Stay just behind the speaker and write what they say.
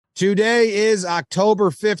Today is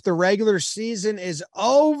October 5th. The regular season is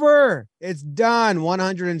over. It's done.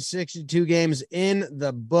 162 games in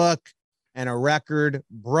the book and a record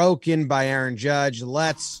broken by Aaron Judge.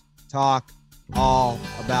 Let's talk all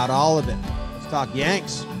about all of it. Let's talk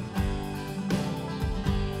Yanks.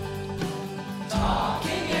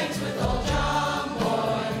 Talking Yanks with old John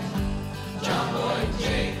Boy and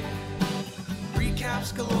Jake.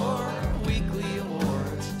 Recaps galore, weekly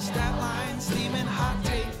awards, stat lines, theme, and hot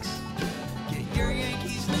takes. Get your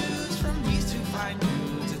Yankees news from these two fine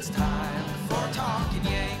dudes. It's time for Talking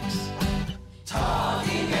Yanks.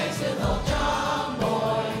 Talking Yanks with old John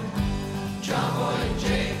Boy and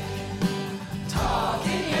Jake.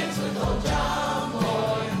 Talking Yanks with old John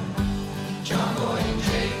Boy and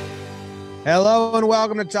Jake. Hello and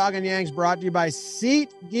welcome to Talking Yanks, brought to you by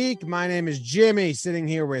SeatGeek. My name is Jimmy, sitting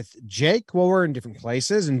here with Jake. Well, we're in different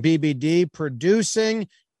places, and BBD producing.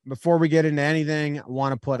 Before we get into anything, I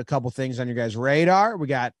want to put a couple things on your guys' radar. We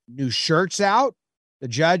got new shirts out, the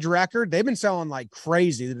Judge record. They've been selling like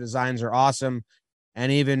crazy. The designs are awesome.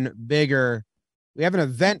 And even bigger, we have an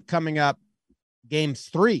event coming up, Game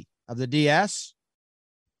 3 of the DS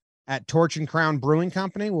at Torch and Crown Brewing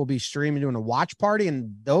Company. We'll be streaming, doing a watch party,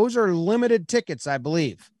 and those are limited tickets, I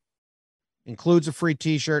believe. Includes a free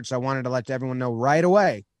t-shirt, so I wanted to let everyone know right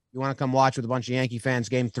away. You want to come watch with a bunch of Yankee fans,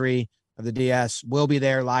 Game 3 of the DS. We'll be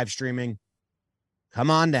there live streaming.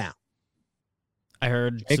 Come on down. I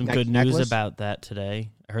heard some good news about that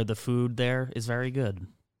today. I heard the food there is very good.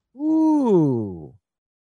 Ooh.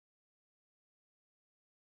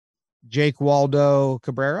 Jake Waldo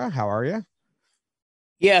Cabrera, how are you?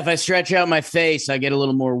 Yeah, if I stretch out my face, I get a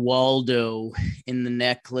little more Waldo in the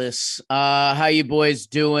necklace. How you boys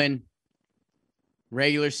doing?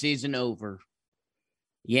 Regular season over.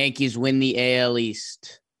 Yankees win the AL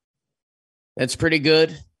East. That's pretty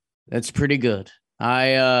good.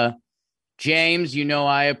 James, you know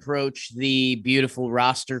I approach the beautiful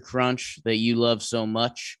roster crunch that you love so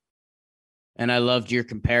much. And I loved your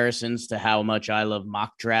comparisons to how much I love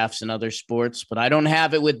mock drafts and other sports, but I don't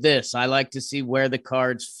have it with this. I like to see where the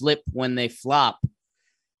cards flip when they flop.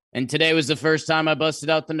 And today was the first time I busted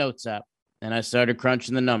out the notes app and I started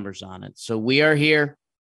crunching the numbers on it. So we are here.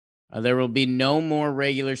 There will be no more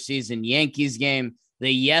regular season Yankees game.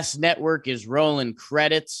 The Yes Network is rolling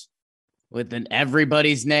credits within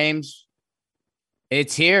everybody's names.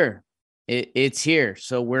 It's here. It's here.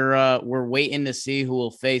 So we're waiting to see who will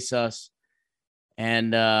face us.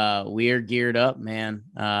 And we are geared up, man.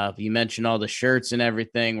 You mentioned all the shirts and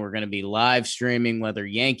everything. We're going to be live streaming, whether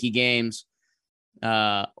Yankee games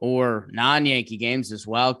or non-Yankee games. This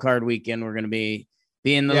wild card weekend, we're going to be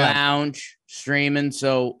in the lounge streaming.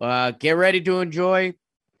 So get ready to enjoy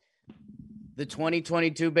the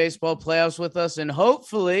 2022 baseball playoffs with us. And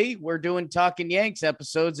hopefully we're doing Talking Yanks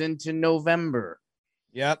episodes into November.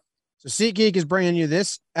 Yep. So SeatGeek is bringing you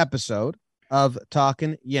this episode of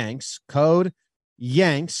Talking Yanks. Code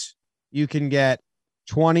Yanks, you can get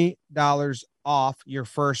 $20 off your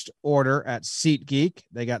first order at SeatGeek.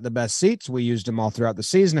 They got the best seats. We used them all throughout the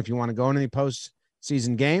season. If you want to go into any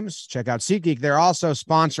postseason games, check out SeatGeek. They're also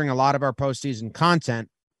sponsoring a lot of our postseason content,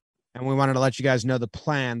 and we wanted to let you guys know the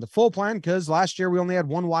full plan, because last year we only had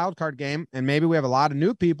one wild card game, and maybe we have a lot of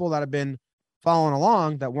new people that have been following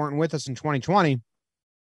along that weren't with us in 2020.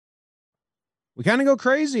 We kind of go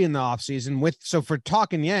crazy in the offseason so for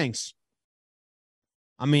Talking Yanks,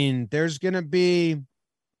 I mean, there's going to be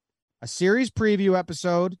a series preview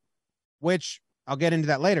episode, which I'll get into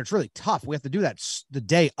that later. It's really tough. We have to do that the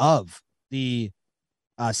day of the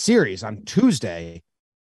series on Tuesday.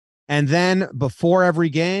 And then before every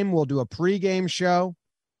game, we'll do a pregame show.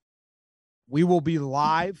 We will be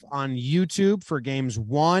live on YouTube for games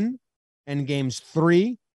 1 and games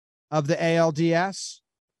 3 of the ALDS.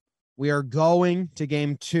 We are going to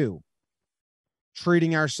game 2,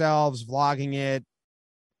 treating ourselves, vlogging it,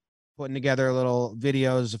 putting together little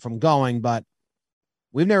videos from going, but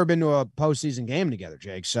we've never been to a postseason game together,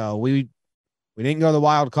 Jake. So we didn't go to the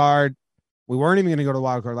wild card. We weren't even going to go to the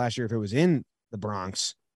wild card last year if it was in the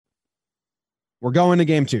Bronx. We're going to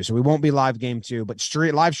game 2, so we won't be live game 2, but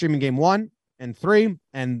live streaming game 1 and 3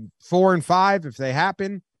 and 4 and 5 if they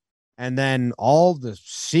happen, and then all the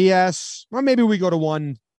CS. Well, maybe we go to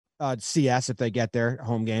one CS if they get their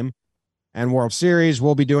home game, and World Series.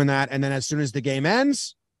 We'll be doing that, and then as soon as the game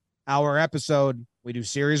ends, our episode, we do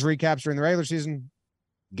series recaps during the regular season,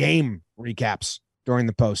 game recaps during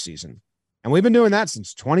the postseason. And we've been doing that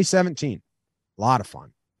since 2017. A lot of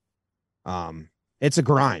fun. It's a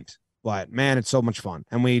grind, but man, it's so much fun.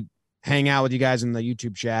 And we hang out with you guys in the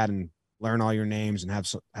YouTube chat and learn all your names and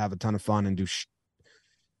have a ton of fun and get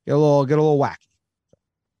a little wacky.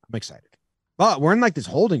 I'm excited. But we're in like this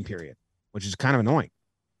holding period, which is kind of annoying.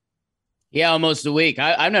 Yeah, almost a week.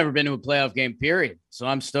 I've never been to a playoff game, period. So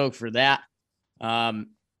I'm stoked for that.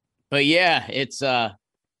 But yeah, it's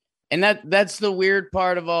and that's the weird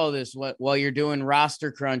part of all this. While you're doing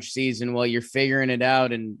roster crunch season, while you're figuring it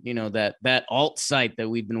out, and you know that alt site that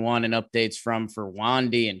we've been wanting updates from for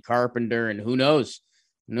Wandy and Carpenter, and who knows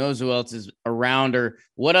who else is around or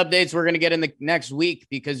what updates we're going to get in the next week,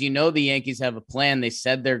 because the Yankees have a plan. They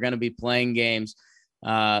said they're going to be playing games,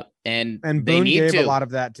 and Boone they need gave to a lot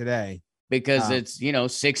of that today because it's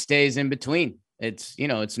 6 days in between. It's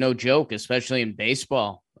it's no joke, especially in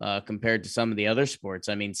baseball. Compared to some of the other sports.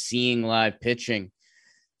 I mean, seeing live pitching.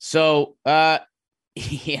 So,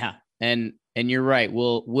 yeah. And you're right.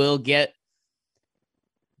 We'll get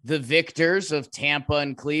the victors of Tampa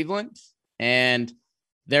and Cleveland, and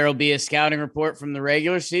there'll be a scouting report from the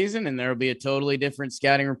regular season, and there'll be a totally different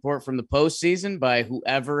scouting report from the postseason by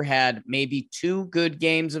whoever had maybe 2 good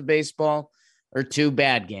games of baseball or 2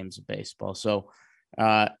 bad games of baseball. So,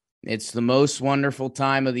 it's the most wonderful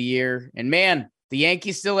time of the year. And man, the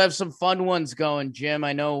Yankees still have some fun ones going, Jim.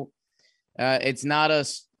 I know it's not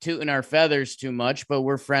us tooting our feathers too much, but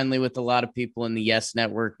we're friendly with a lot of people in the Yes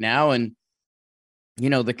Network now. And,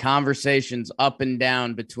 the conversations up and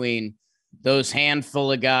down between those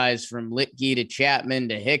handful of guys from Litke to Chapman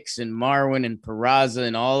to Hicks and Marwin and Peraza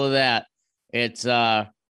and all of that. It's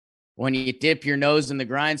when you dip your nose in the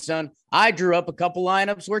grindstone. I drew up a couple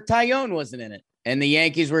lineups where Tyone wasn't in it, and the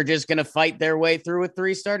Yankees were just going to fight their way through with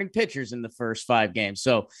 3 starting pitchers in the first 5 games.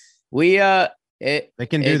 So they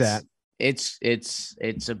can do that.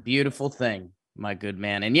 It's a beautiful thing, my good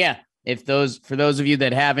man. And yeah, for those of you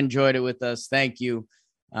that have enjoyed it with us, thank you.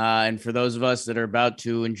 And for those of us that are about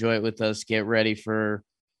to enjoy it with us, get ready for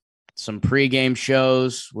some pregame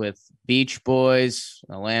shows with Beach Boys,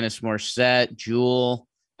 Alanis Morissette, Jewel,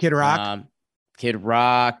 Kid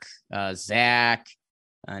Rock, Zach,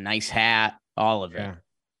 a nice hat. All of it. Yeah.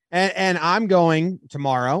 And I'm going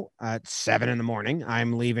tomorrow at 7 a.m.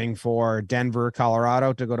 I'm leaving for Denver,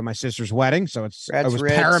 Colorado to go to my sister's wedding. So it was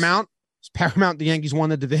paramount. It's paramount. The Yankees won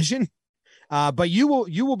the division. But you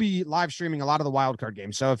will be live streaming a lot of the wild card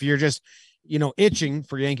games. So if you're just, itching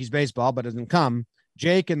for Yankees baseball, but doesn't come,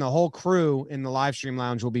 Jake and the whole crew in the live stream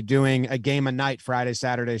lounge will be doing a game a night, Friday,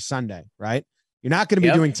 Saturday, Sunday, right? You're not going to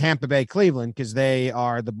be doing Tampa Bay, Cleveland, because they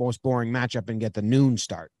are the most boring matchup and get the noon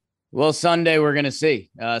start. Well, Sunday, we're going to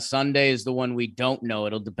see. Sunday is the one we don't know.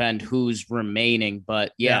 It'll depend who's remaining.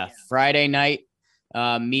 But, yeah. Friday night,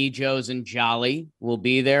 me, Joes, and Jolly will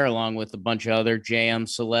be there, along with a bunch of other JM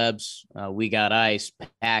celebs. We got Ice,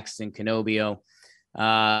 Paxton, Canobio.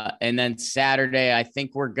 And then Saturday, I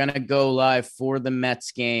think we're going to go live for the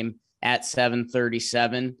Mets game at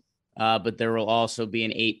 7:37. But there will also be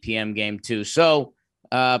an 8 p.m. game, too. So,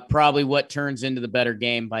 probably what turns into the better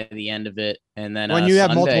game by the end of it. And then when you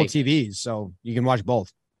have multiple TVs, so you can watch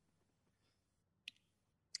both.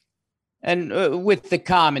 And with the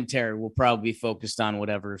commentary, we'll probably be focused on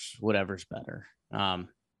whatever's better.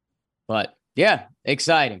 But yeah,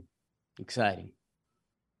 exciting. It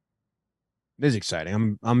is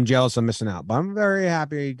exciting. I'm jealous I'm missing out, but I'm very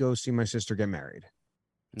happy to go see my sister get married.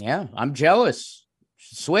 Yeah, I'm jealous.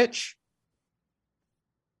 Switch.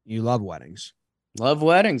 You love weddings. Love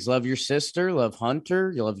weddings. Love your sister. Love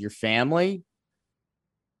Hunter. You love your family.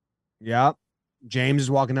 Yeah. James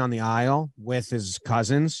is walking down the aisle with his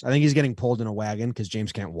cousins. I think he's getting pulled in a wagon because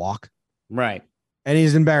James can't walk. Right. And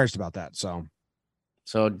he's embarrassed about that. So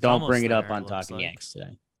don't bring it up on Talking Yanks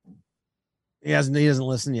today. He doesn't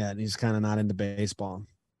listen yet. He's kind of not into baseball.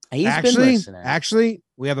 He's been listening. Actually,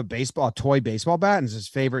 we have a toy baseball bat, and it's his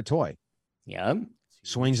favorite toy. Yeah.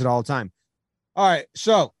 Swings it all the time. All right.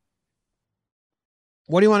 So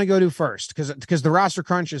what do you want to go to first? Because the roster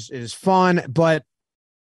crunch is fun, but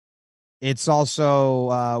it's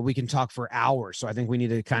also we can talk for hours. So I think we need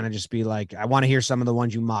to kind of just be like, I want to hear some of the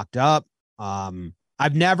ones you mocked up.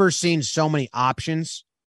 I've never seen so many options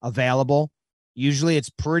available. Usually it's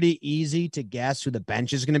pretty easy to guess who the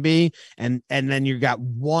bench is going to be. And then you got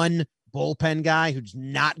one bullpen guy who's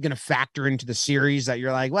not going to factor into the series that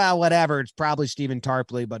you're like, well, whatever. It's probably Stephen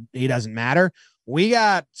Tarpley, but he doesn't matter. We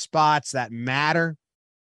got spots that matter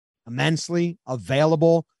immensely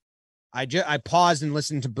available. I paused and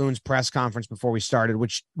listened to Boone's press conference before we started,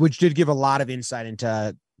 which did give a lot of insight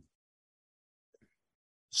into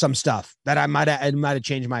some stuff that I might have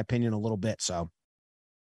changed my opinion a little bit. So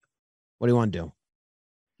what do you want to do?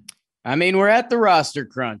 I mean, we're at the roster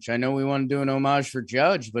crunch. I know we want to do an homage for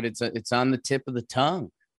Judge, but it's on the tip of the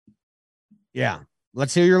tongue. Yeah.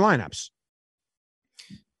 Let's hear your lineups.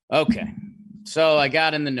 Okay. So I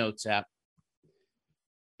got in the notes app.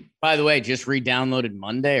 By the way, just re-downloaded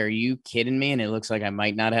Monday. Are you kidding me? And it looks like I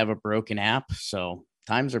might not have a broken app. So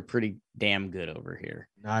times are pretty damn good over here.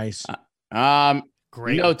 Nice.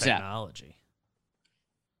 Great Notes technology. App.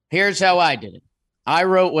 Here's how I did it. I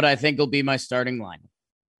wrote what I think will be my starting lineup.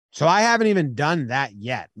 So I haven't even done that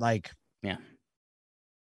yet. Yeah.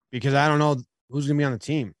 Because I don't know who's going to be on the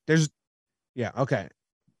team. Okay.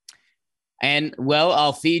 And, well,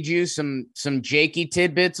 I'll feed you some Jakey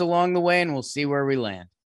tidbits along the way, and we'll see where we land.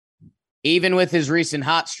 Even with his recent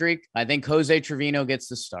hot streak, I think Jose Trevino gets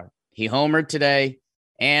the start. He homered today,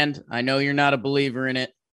 and I know you're not a believer in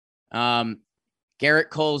it.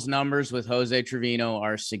 Garrett Cole's numbers with Jose Trevino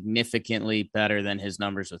are significantly better than his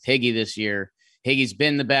numbers with Higgy this year. Higgy's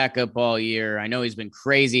been the backup all year. I know he's been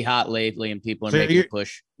crazy hot lately, and people are making a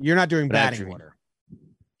push. You're not doing batting order.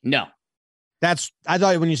 No. I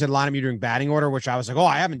thought when you said lineup, you're doing batting order, which I was like, oh,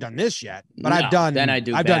 I haven't done this yet. But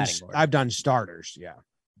I've done starters. Yeah.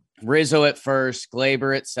 Rizzo at first,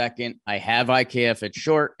 Glaber at second. I have IKF at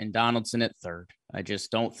short and Donaldson at third. I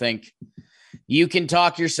just don't think you can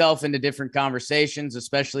talk yourself into different conversations,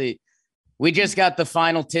 especially we just got the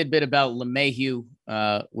final tidbit about LeMahieu,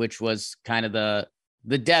 which was kind of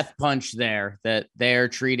the death punch there, that they're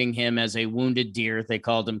treating him as a wounded deer. They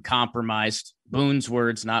called him compromised. Boone's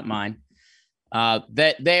words, not mine.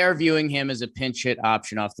 That they are viewing him as a pinch hit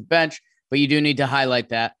option off the bench, but you do need to highlight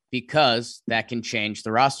that because that can change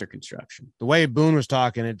the roster construction. The way Boone was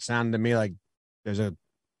talking, it sounded to me like there's a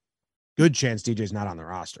good chance DJ's not on the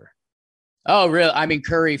roster. Oh, really? I mean,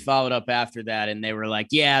 Curry followed up after that, and they were like,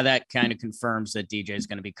 yeah, that kind of confirms that DJ is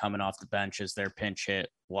going to be coming off the bench as their pinch hit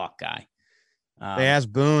walk guy. They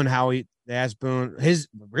asked Boone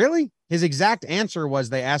his exact answer was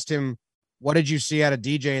they asked him, what did you see out of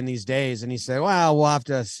DJ in these days? And he said, well, we'll have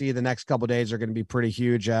to see. The next couple of days are going to be pretty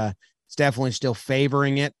huge. It's definitely still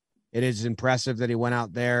favoring it. It is impressive that he went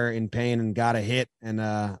out there in pain and got a hit and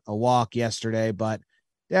a walk yesterday, but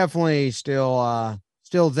definitely still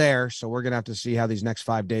there. So we're going to have to see how these next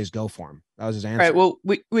 5 days go for him. That was his answer. All right. Well,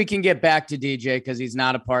 we can get back to DJ because he's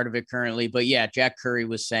not a part of it currently, but yeah, Jack Curry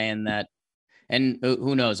was saying that, and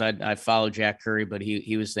who knows, I follow Jack Curry, but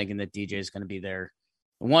he was thinking that DJ is going to be there.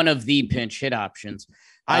 One of the pinch hit options.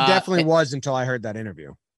 I definitely was until I heard that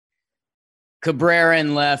interview. Cabrera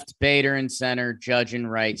in left, Bader in center, Judge in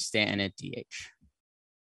right, Stanton at DH.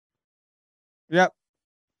 Yep.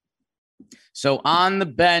 So on the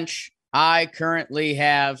bench, I currently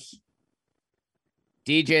have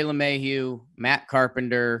DJ LeMahieu, Matt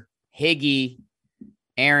Carpenter, Higgy,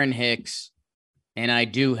 Aaron Hicks, and I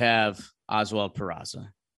do have Oswald Peraza.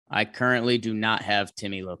 I currently do not have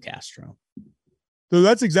Timmy LoCastro. So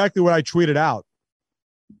that's exactly what I tweeted out.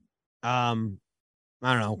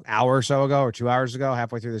 I don't know, hour or so ago or 2 hours ago,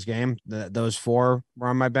 halfway through this game. Those four were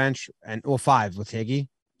on my bench, and five with Higgy.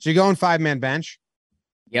 So you go in 5-man bench.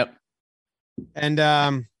 Yep. And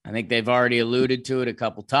I think they've already alluded to it a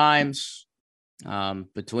couple times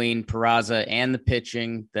between Peraza and the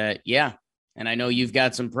pitching that, yeah. And I know you've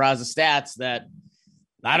got some Peraza stats that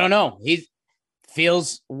I don't know. He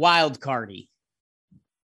feels wild cardy.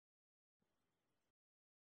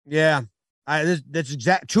 Yeah, that's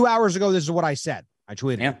exact 2 hours ago. This is what I said. I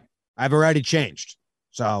tweeted. Yeah. I've already changed.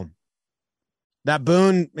 So that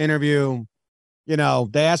Boone interview, they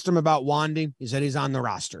asked him about Wandy. He said he's on the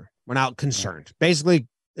roster. We're not concerned. Yeah. Basically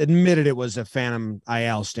admitted it was a phantom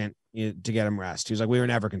IL stint to get him rest. He was like, we were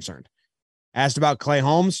never concerned. Asked about Clay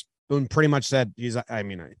Holmes. Boone pretty much said he's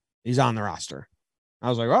on the roster. I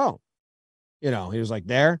was like, oh, he was like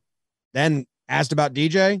there. Then asked about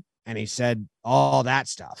DJ. And he said all that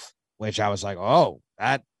stuff, which I was like, oh,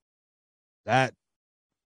 that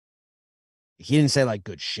he didn't say like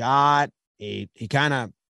good shot. He kind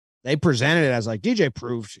of, they presented it as like DJ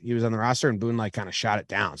proved he was on the roster and Boone like kind of shot it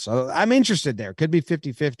down. So I'm interested there. Could be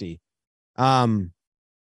 50-50. I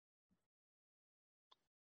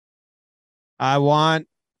want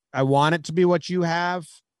it to be what you have.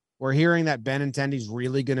 We're hearing that Benintendi's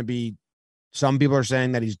really going to be, some people are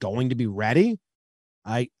saying that he's going to be ready.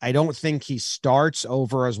 I don't think he starts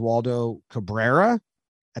over Oswaldo Cabrera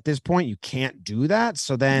at this point. You can't do that.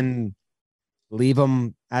 So then leave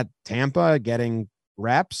him at Tampa getting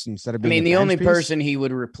reps instead of being the only person he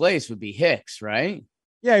would replace would be Hicks, right?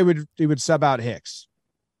 Yeah, he would sub out Hicks.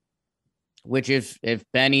 Which if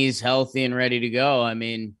Benny's healthy and ready to go,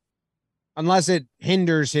 unless it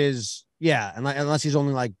hinders his, unless he's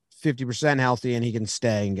only like 50% healthy and he can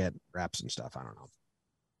stay and get reps and stuff. I don't know.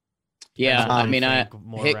 Yeah,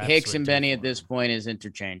 Hicks and Benny at this point is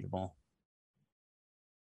interchangeable.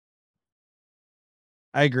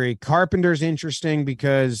 I agree. Carpenter's interesting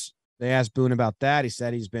because they asked Boone about that. He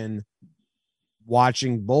said he's been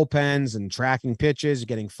watching bullpens and tracking pitches,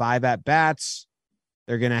 getting 5 at bats.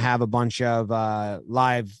 They're going to have a bunch of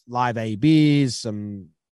live ABs. Some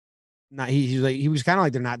not he was kind of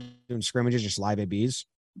like they're not doing scrimmages, just live ABs.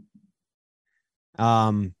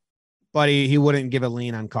 But he wouldn't give a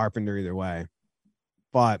lean on Carpenter either way.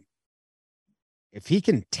 But if he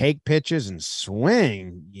can take pitches and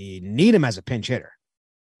swing, you need him as a pinch hitter,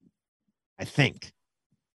 I think.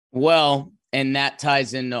 Well, and that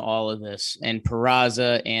ties into all of this and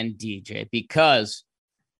Peraza and DJ, because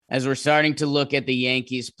as we're starting to look at the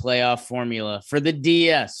Yankees playoff formula for the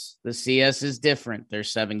DS, the CS is different.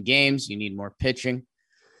 There's 7 games. You need more pitching.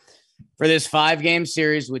 For this 5-game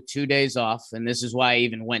series with 2 days off, and this is why I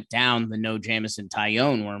even went down the no Jameson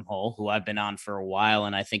Taillon wormhole, who I've been on for a while,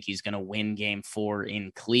 and I think he's going to win game 4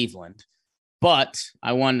 in Cleveland. But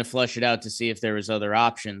I wanted to flush it out to see if there was other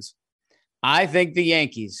options. I think the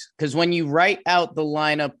Yankees, because when you write out the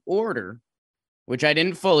lineup order, which I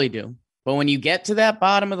didn't fully do, but when you get to that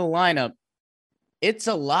bottom of the lineup, it's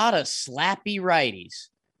a lot of slappy righties.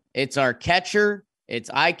 It's our catcher, it's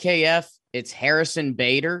IKF, it's Harrison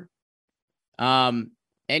Bader. And,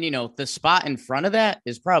 the spot in front of that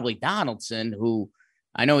is probably Donaldson, who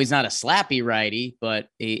I know he's not a slappy righty, but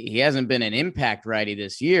he hasn't been an impact righty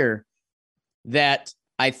this year. That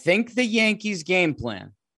I think the Yankees game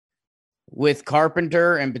plan with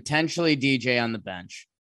Carpenter and potentially DJ on the bench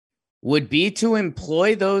would be to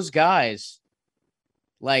employ those guys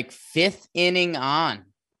like 5th inning on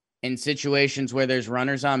in situations where there's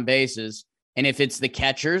runners on bases. And if it's the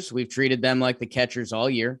catchers, we've treated them like the catchers all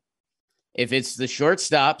year. If it's the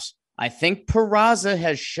shortstops, I think Peraza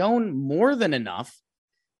has shown more than enough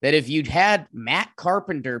that if you'd had Matt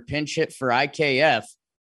Carpenter pinch hit for IKF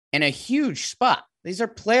in a huge spot, these are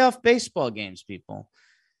playoff baseball games, people,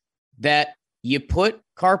 that you put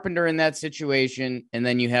Carpenter in that situation and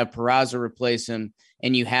then you have Peraza replace him,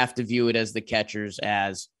 and you have to view it as the catchers,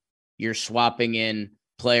 as you're swapping in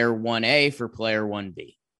player 1A for player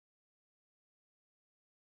 1B.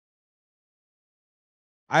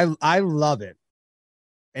 I love it.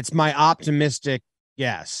 It's my optimistic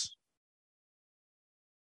guess.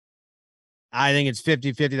 I think it's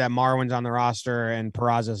 50-50 that Marwin's on the roster and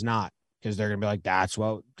Peraza's not, because they're going to be like, that's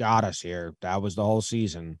what got us here. That was the whole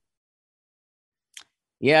season.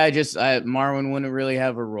 Yeah, Marwin wouldn't really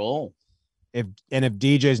have a role. If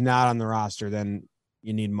DJ's not on the roster, then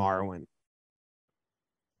you need Marwin.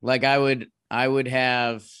 Like I would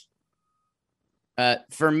have,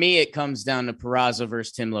 for me, it comes down to Peraza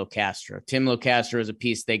versus Tim Locastro. Tim Locastro is a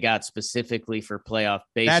piece they got specifically for playoff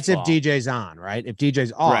baseball. That's if DJ's on, right? If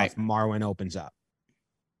DJ's off, right, Marwin opens up.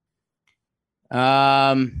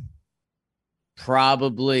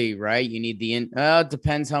 Probably, right? You need it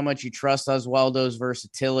depends how much you trust Oswaldo's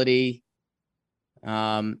versatility,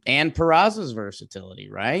 and Peraza's versatility,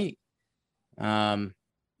 right? How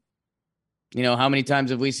many times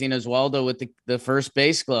have we seen Oswaldo with the first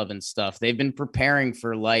base glove and stuff? They've been preparing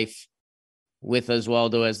for life with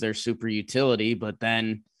Oswaldo as their super utility, but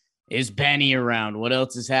then is Benny around? What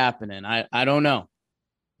else is happening? I don't know.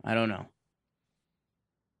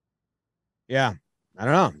 Yeah. I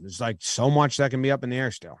don't know. There's like so much that can be up in the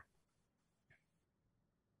air still.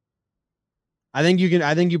 I think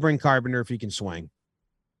you bring Carpenter if he can swing.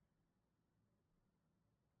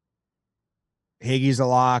 Higgy's a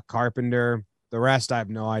lock, Carpenter. The rest, I have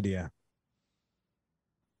no idea.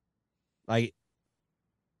 Like,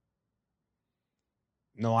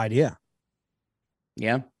 no idea.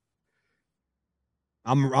 Yeah.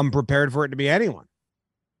 I'm prepared for it to be anyone.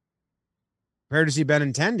 Prepared to see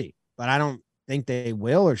Benintendi, but I don't think they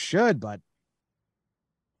will or should, but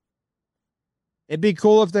it'd be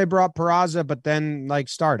cool if they brought Peraza, but then like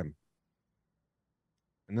start him.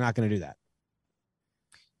 And they're not going to do that.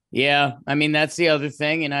 Yeah, I mean, that's the other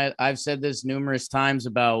thing. And I've said this numerous times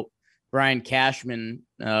about Brian Cashman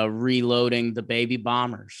reloading the baby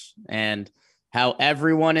bombers and how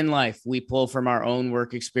everyone in life, we pull from our own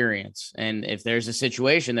work experience. And if there's a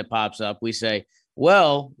situation that pops up, we say,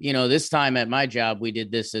 well, this time at my job, we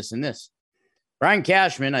did this, this, and this. Brian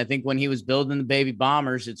Cashman, I think when he was building the baby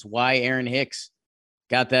bombers, it's why Aaron Hicks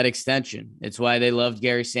got that extension. It's why they loved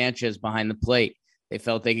Gary Sanchez behind the plate. They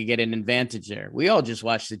felt they could get an advantage there. We all just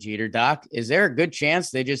watched the Jeter doc. Is there a good chance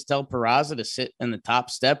they just tell Peraza to sit in the top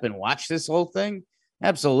step and watch this whole thing?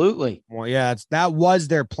 Absolutely. Well, yeah, that was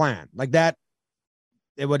their plan. Like that,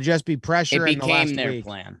 it would just be pressure. It became their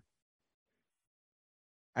plan.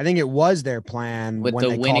 I think it was their plan with when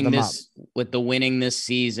they called them up. With the winning this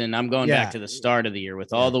season. I'm going back to the start of the year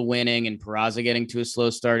with all the winning and Peraza getting to a slow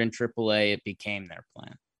start in AAA. It became their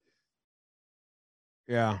plan.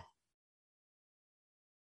 Yeah.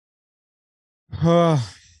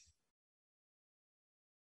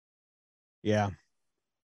 Yeah.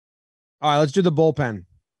 All right, let's do the bullpen.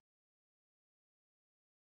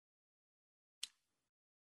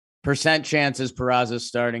 Percent chances Peraza's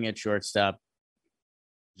starting at shortstop.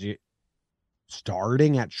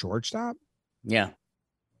 Starting at shortstop? Yeah.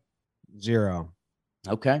 0.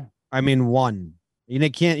 Okay. I mean 1. You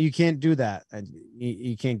can't do that.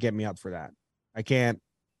 You can't get me up for that. I can't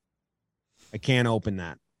open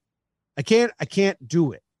that. I can't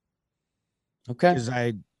do it. Okay. Because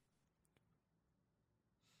I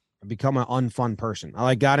become an unfun person.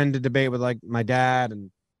 I got into debate with my dad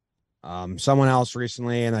and someone else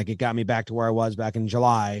recently, and it got me back to where I was back in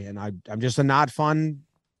July. And I'm just a not fun.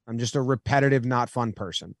 I'm just a repetitive, not fun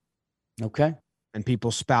person. Okay. And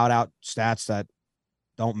people spout out stats that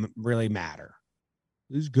don't really matter.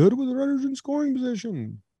 He's good with runners in scoring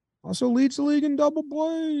position. Also leads the league in double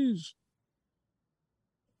plays.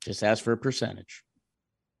 Just ask for a percentage.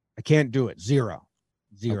 I can't do it. 0.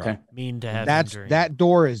 Okay. Mean to have that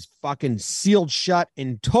door is fucking sealed shut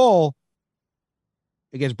until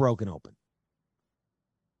it gets broken open.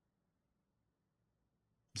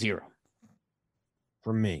 0.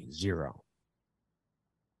 For me, 0.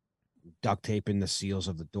 Duct taping the seals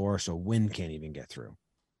of the door so wind can't even get through.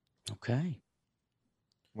 Okay.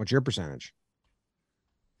 What's your percentage?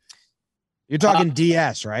 You're talking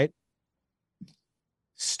DS, right?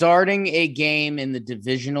 Starting a game in the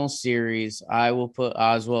divisional series, I will put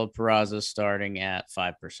Oswald Peraza starting at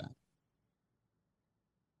 5%.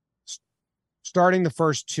 Starting the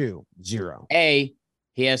first 2, 0. A,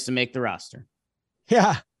 he has to make the roster.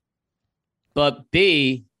 Yeah. But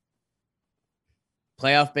B,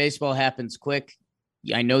 playoff baseball happens quick.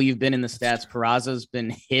 I know you've been in the stats. Peraza's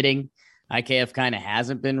been hitting. IKF kind of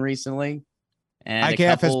hasn't been recently. And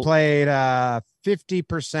IKF has played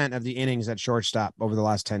 50% of the innings at shortstop over the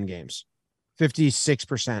last 10 games.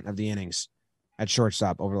 56% of the innings at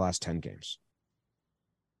shortstop over the last 10 games.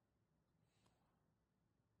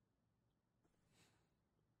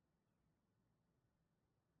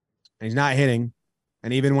 And he's not hitting.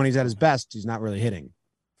 And even when he's at his best, he's not really hitting.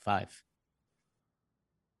 5.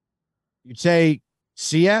 You'd say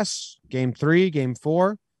CS, game 3, game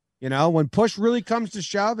 4. When push really comes to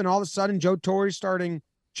shove and all of a sudden Joe Torre's starting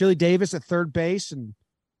Chili Davis at third base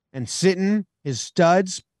and sitting his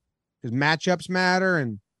studs, his matchups matter,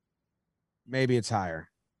 and maybe it's higher.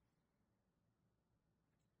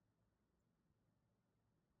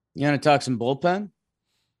 You want to talk some bullpen?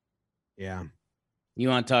 Yeah. You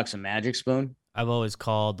want to talk some Magic Spoon? I've always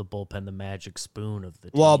called the bullpen the magic spoon of the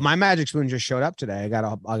team. Well, my Magic Spoon just showed up today. I got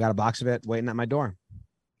a box of it waiting at my door.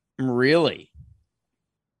 Really?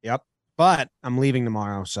 Yep. But I'm leaving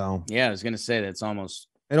tomorrow, so yeah, I was gonna say that's almost.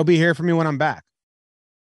 It'll be here for me when I'm back.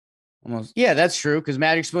 Almost. Yeah, that's true because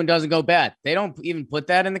Magic Spoon doesn't go bad. They don't even put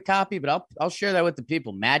that in the copy, but I'll share that with the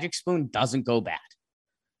people. Magic Spoon doesn't go bad.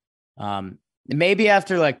 Maybe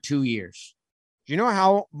after 2 years. Do you know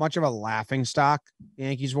how much of a laughing stock the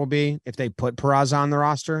Yankees will be if they put Peraza on the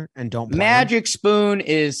roster and don't play Magic him? Spoon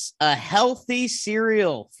is a healthy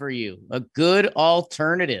cereal for you, a good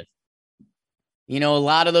alternative. A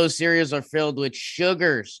lot of those cereals are filled with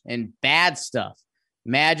sugars and bad stuff.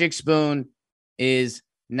 Magic Spoon is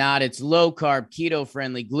not. It's low carb, keto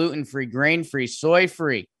friendly, gluten free, grain free, soy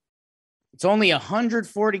free. It's only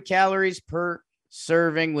 140 calories per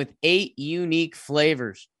serving with 8 unique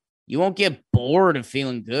flavors. You won't get bored of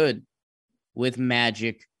feeling good with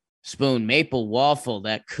Magic Spoon. Maple waffle,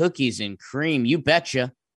 that cookies and cream. You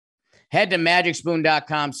betcha. Head to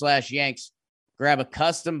magicspoon.com/Yanks. Grab a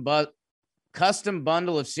custom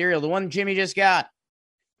bundle of cereal, the one Jimmy just got.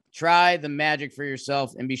 Try the magic for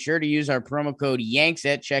yourself and be sure to use our promo code Yanks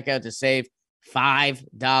at checkout to save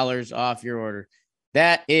 $5 off your order.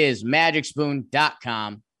 That is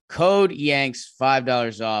magicspoon.com. Code Yanks,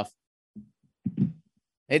 $5 off.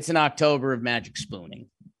 It's an October of magic spooning.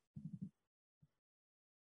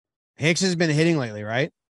 Hicks has been hitting lately,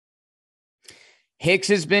 right? Hicks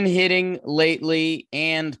has been hitting lately,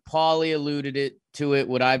 and Paulie alluded to it,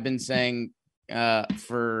 what I've been saying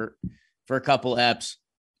for a couple eps.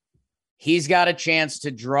 He's got a chance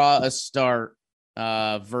to draw a start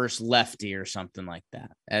versus lefty or something like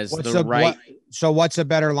that. So what's a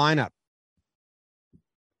better lineup?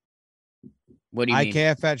 What do you mean?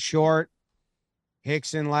 IKF at short,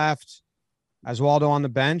 Hicks in left, Oswaldo on the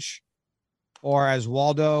bench, or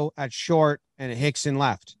Oswaldo at short and Hicks in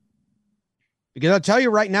left? Because I'll tell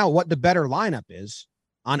you right now what the better lineup is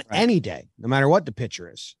on any day, no matter what the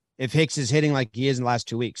pitcher is, if Hicks is hitting like he is in the last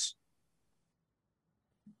 2 weeks.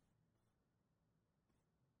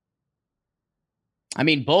 I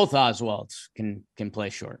mean, both Oswalds can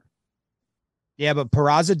play short. Yeah, but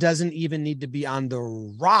Peraza doesn't even need to be on the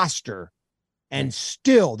roster. And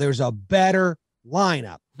still, there's a better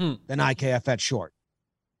lineup than IKF at short.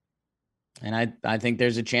 And I think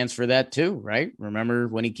there's a chance for that too, right? Remember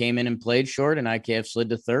when he came in and played short and IKF slid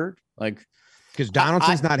to third? Like, because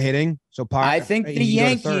Donaldson's not hitting. So I think the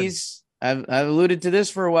Yankees, I've alluded to this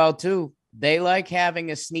for a while too. They like having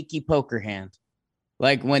a sneaky poker hand.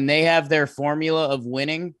 Like when they have their formula of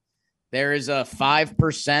winning, there is a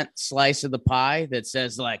 5% slice of the pie that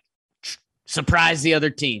says like, surprise the other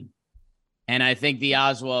team. And I think the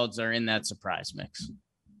Oswalds are in that surprise mix.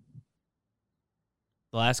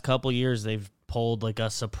 The last couple years, they've pulled like a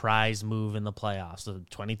surprise move in the playoffs. So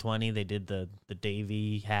 2020, they did the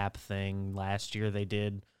Davey Happ thing. Last year, they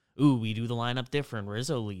did, we do the lineup different.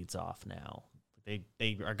 Rizzo leads off now.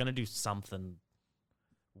 They are going to do something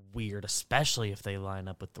weird, especially if they line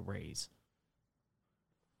up with the Rays.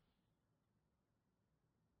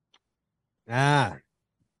 That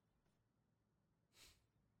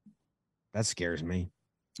scares me.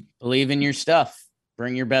 Believe in your stuff.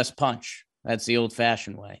 Bring your best punch. That's the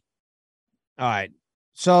old-fashioned way. All right.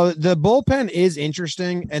 So the bullpen is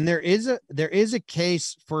interesting, and there is a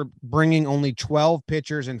case for bringing only 12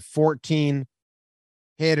 pitchers and 14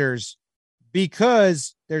 hitters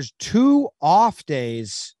because there's 2 off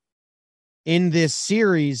days in this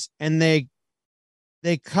series, and they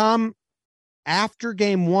come after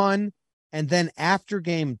game 1 and then after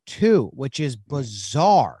game 2, which is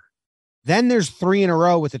bizarre. Then there's 3 in a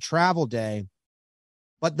row with a travel day.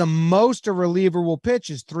 But the most a reliever will pitch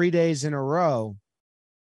is 3 days in a row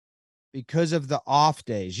because of the off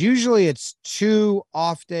days. Usually it's 2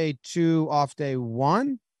 off day, 2 off day,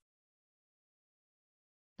 1.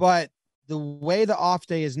 But the way the off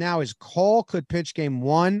day is now is Cole could pitch game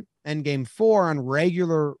 1 and game 4 on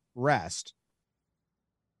regular rest.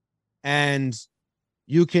 And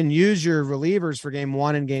you can use your relievers for game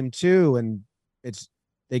 1 and game 2. And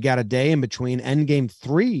they got a day in between, and game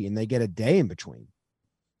 3, and they get a day in between.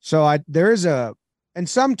 So and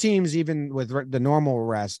some teams, even with the normal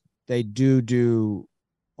rest, they do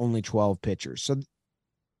only 12 pitchers. So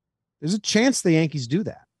there's a chance the Yankees do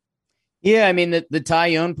that. Yeah, I mean, the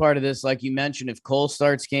Taillon part of this, like you mentioned, if Cole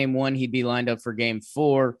starts game 1, he'd be lined up for game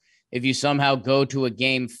 4. If you somehow go to a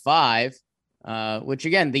game 5, which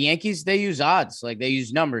again, the Yankees, they use odds, like they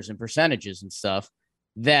use numbers and percentages and stuff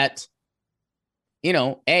that,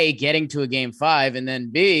 A, getting to a game 5, and then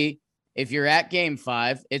B, if you're at game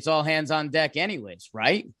 5, it's all hands on deck anyways,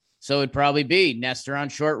 right? So it'd probably be Nestor on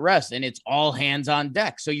short rest, and it's all hands on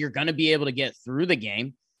deck. So you're going to be able to get through the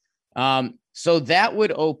game. So that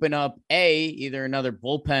would open up either another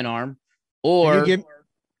bullpen arm or.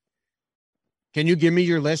 Can you give me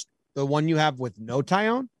your list, the one you have with no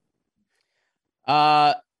Taillon?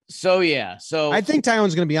 So I think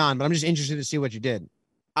Taillon's going to be on, but I'm just interested to see what you did.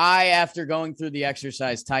 After going through the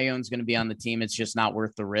exercise, Taillon's going to be on the team. It's just not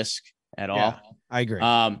worth the risk at all. I agree.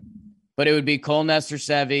 But it would be Cole, Nestor,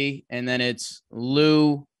 Sevy, and then it's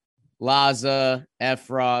Lou, Laza,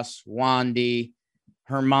 Efros, Wandy,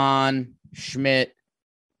 Herman, Schmidt,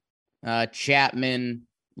 Chapman,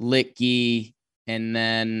 Litke, and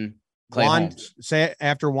then Clay Holmes. Say it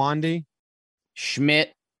after Wandy.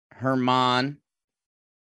 Schmidt, Herman,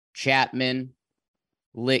 Chapman,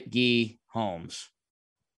 Litke, Holmes.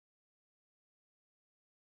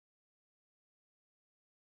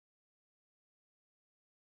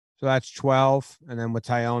 So that's 12, and then with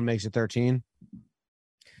Taillon makes it 13.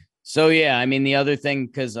 So, yeah, I mean, the other thing,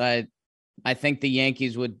 because I think the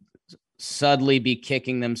Yankees would suddenly be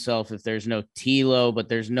kicking themselves if there's no Tilo, but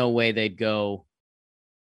there's no way they'd go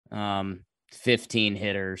 15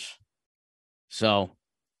 hitters. So,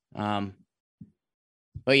 but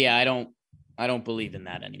yeah, I don't believe in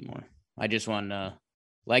that anymore. I just want to,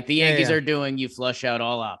 like the Yankees are doing, you flush out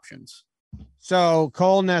all options. So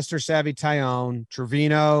Cole, Nestor, Sevy, Taillon,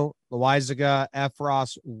 Trevino, Loaizaga,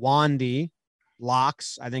 Efros, Wandy,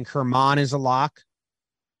 locks. I think Herman is a lock.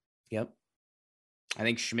 Yep. I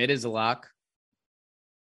think Schmidt is a lock.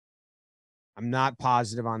 I'm not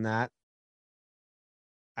positive on that.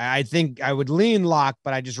 I think I would lean lock,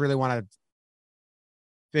 but I just really want to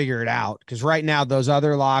figure it out. Because right now, those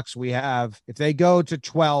other locks we have, if they go to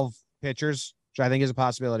 12 pitchers, which I think is a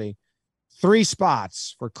possibility, 3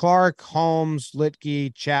 spots for Clark, Holmes,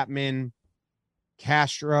 Litke, Chapman,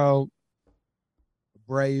 Castro,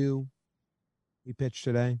 Abreu. He pitched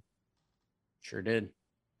today. Sure did.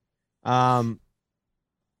 Chapman,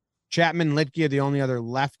 Litke are the only other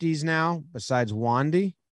lefties now besides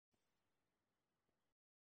Wandy.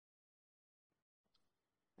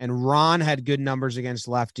 And Ron had good numbers against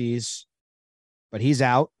lefties, but he's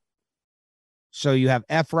out. So you have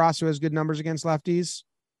Efros, who has good numbers against lefties.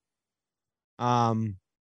 Some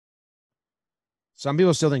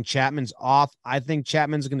people still think Chapman's off. I think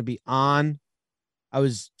Chapman's going to be on. I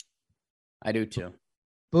do too.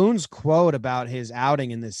 Boone's quote about his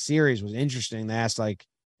outing in this series was interesting. They asked, like,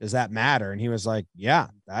 does that matter? And he was like, yeah,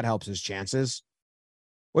 that helps his chances,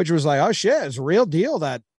 which was like, oh shit, it's a real deal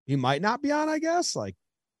that he might not be on, I guess. Like,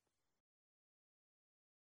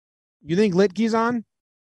 you think Litke's on?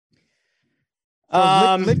 So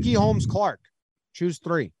Litke, Holmes, Clark. Choose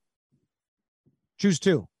 3. Choose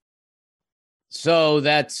 2. So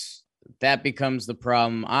that becomes the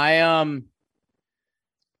problem.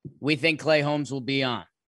 We think Clay Holmes will be on.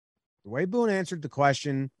 The way Boone answered the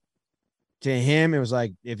question to him, it was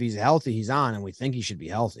like, if he's healthy, he's on, and we think he should be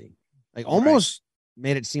healthy. Like, almost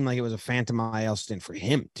made it seem like it was a phantom IL stint for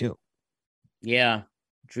him too. Yeah,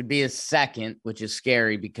 which would be a second, which is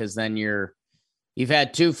scary because then you've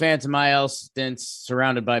had 2 phantom IL stints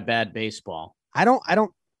surrounded by bad baseball. I don't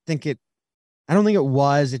think it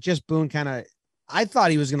was. It just Boone kind of. I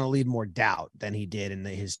thought he was going to leave more doubt than he did in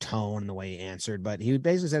his tone and the way he answered, but he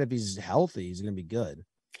basically said if he's healthy, he's going to be good.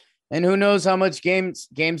 And who knows how much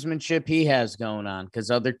gamesmanship he has going on,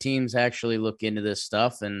 because other teams actually look into this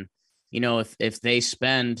stuff. And, if they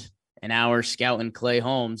spend an hour scouting Clay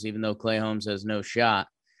Holmes, even though Clay Holmes has no shot,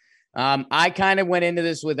 I kind of went into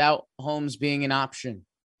this without Holmes being an option.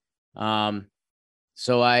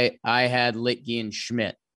 So I had Litke and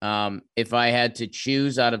Schmidt. If I had to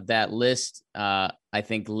choose out of that list, I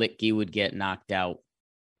think Litke would get knocked out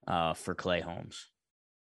for Clay Holmes.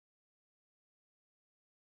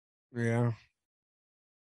 Yeah.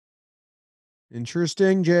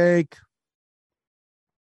 Interesting, Jake.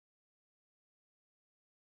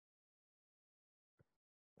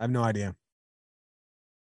 I have no idea.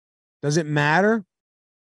 Does it matter?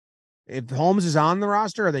 If Holmes is on the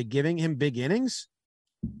roster, are they giving him big innings?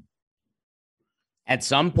 At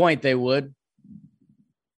some point they would.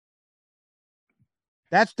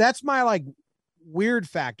 That's my like weird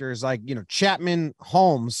factor is like, Chapman,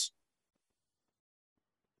 Holmes.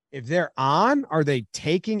 If they're on, are they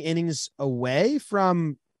taking innings away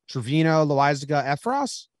from Trevino, Loaizaga,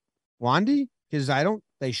 Efros, Wandy? Because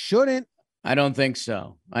they shouldn't. I don't think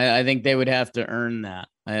so. I think they would have to earn that.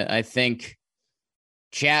 I think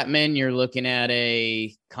Chapman, you're looking at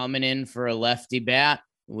coming in for a lefty bat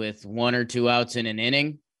with 1 or 2 outs in an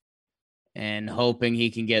inning and hoping he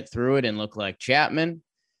can get through it and look like Chapman.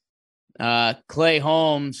 Clay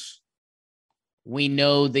Holmes, we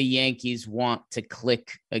know the Yankees want to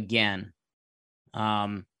click again.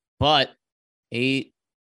 But he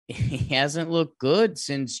hasn't looked good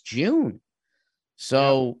since June.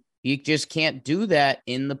 So you just can't do that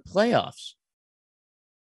in the playoffs.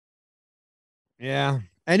 Yeah.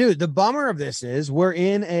 I knew the bummer of this is we're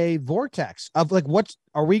in a vortex of like,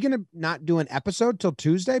 are we going to not do an episode till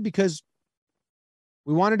Tuesday? Because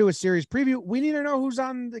we want to do a series preview. We need to know who's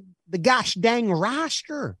on the gosh dang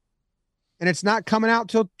roster. And it's not coming out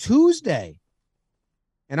till Tuesday.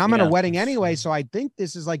 And I'm at a wedding anyway. So I think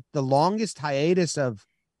this is like the longest hiatus of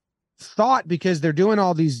thought because they're doing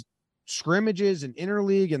all these scrimmages and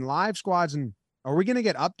interleague and live squads. And are we going to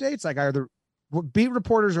get updates? Like, are the beat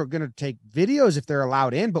reporters are going to take videos if they're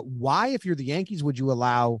allowed in? But why, if you're the Yankees, would you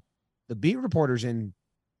allow the beat reporters in?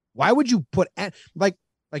 Why would you put like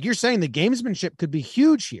you're saying the gamesmanship could be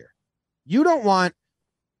huge here. You don't want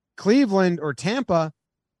Cleveland or Tampa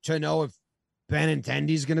to know if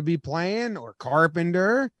Benintendi's going to be playing or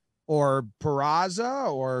Carpenter or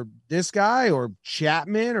Peraza or this guy or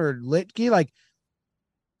Chapman or Litke. Like,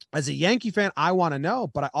 as a Yankee fan, I want to know,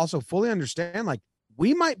 but I also fully understand, like,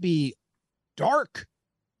 we might be dark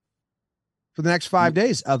for the next 5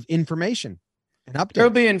 days of information and updates. There'll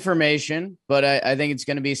be information, but I think it's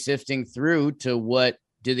going to be sifting through to what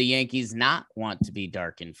do the Yankees not want to be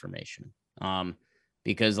dark information.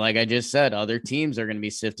 Because like I just said, other teams are going to be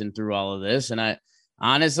sifting through all of this. And I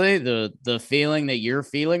honestly, the feeling that you're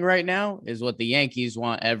feeling right now is what the Yankees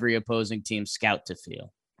want every opposing team scout to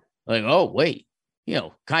feel. Like, oh, wait,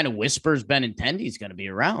 kind of whispers Benintendi's going to be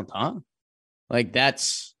around, huh? Like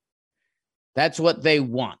that's what they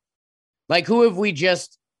want. Like, who have we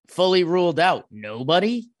just fully ruled out?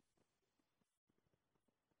 Nobody.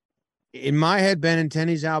 In my head,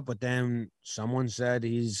 Benintendi's out, but then someone said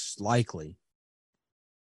he's likely.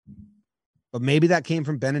 But maybe that came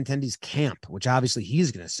from Benintendi's camp, which obviously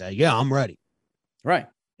he's going to say, yeah, I'm ready. Right.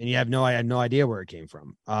 And I had no idea where it came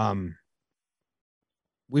from.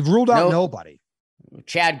 We've ruled out nobody.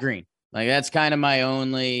 Chad Green. Like, that's kind of my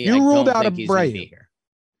only. You ruled out Abreu.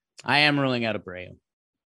 I am ruling out Abreu.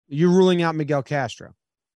 You're ruling out Miguel Castro.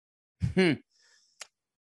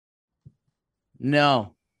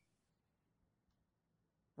 No.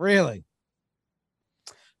 Really?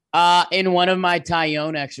 In one of my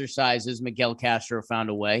Tyone exercises, Miguel Castro found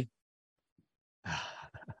a way.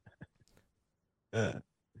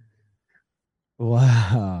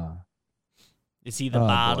 Wow. Is he the Oh, boy.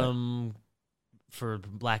 bottom, for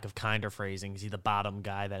lack of kinder phrasing, is he the bottom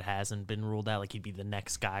guy that hasn't been ruled out? Like he'd be the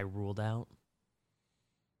next guy ruled out?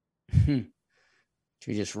 Should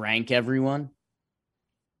we just rank everyone?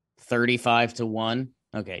 35-1.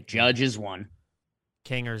 Okay, Judge is 1.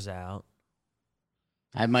 Kinger's out.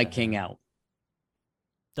 I have my king out.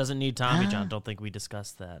 Doesn't need Tommy John. Don't think we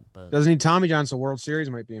discussed that. But Doesn't need Tommy John, so World Series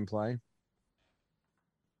might be in play.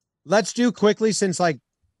 Let's do quickly, since like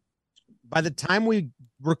by the time we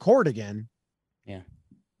record again, yeah,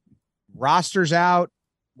 roster's out.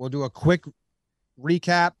 We'll do a quick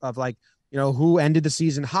recap of like, you know, who ended the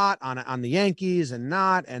season hot on the Yankees and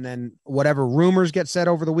not, and then whatever rumors get said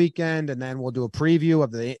over the weekend, and then we'll do a preview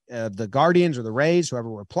of the Guardians or the Rays, whoever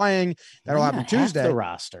we're playing. That'll happen Tuesday. The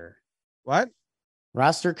roster. What?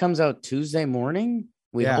 Roster comes out Tuesday morning.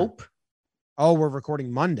 We hope. Oh, we're recording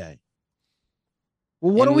Monday.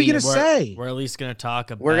 Well, what are we going to say? We're at least going to talk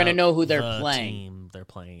about. We're going to know who they're playing. Team they're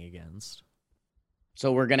playing against.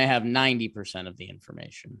 So we're going to have 90% of the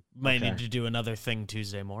information. Might need to do another thing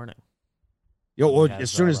Tuesday morning. Yo, as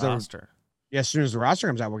soon as roster. As soon as the roster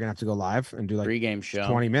comes out, we're gonna have to go live and do like pregame show,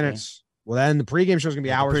 20 minutes. Yeah. Well, then the pregame show is gonna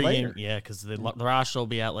be hours later. Yeah, because the roster will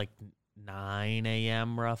be at like 9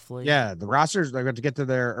 a.m. roughly. Yeah, the rosters they're going to get to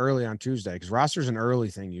there early on Tuesday because roster's an early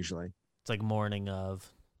thing usually. It's like morning of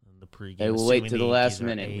the pregame. They will wait to the last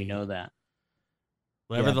minute. We know that.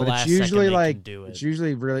 Whatever the last usually second like can do it. It's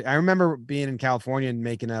usually really. I remember being in California and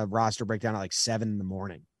making a roster breakdown at like 7 in the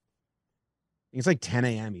morning. It's like 10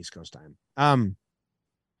 a.m. East Coast time.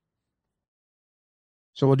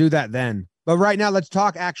 So we'll do that then. But right now, let's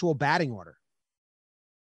talk actual batting order.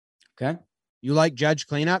 Okay. You like Judge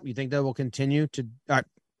cleanup? You think that will continue to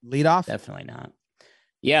lead off? Definitely not.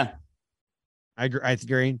 Yeah. I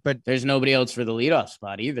agree. But there's nobody else for the leadoff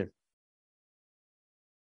spot either.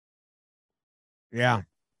 Yeah.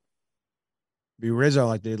 Be Rizzo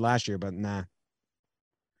like they did last year, but nah. No.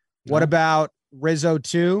 What about Rizzo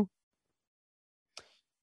 2?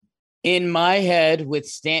 In my head, with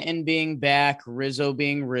Stanton being back, Rizzo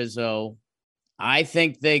being Rizzo, I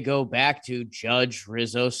think they go back to Judge,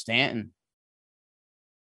 Rizzo, Stanton.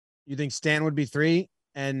 You think Stanton would be 3?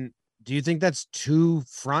 And do you think that's too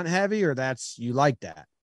front heavy or you like that?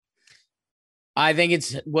 I think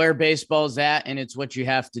it's where baseball's at and it's what you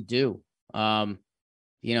have to do.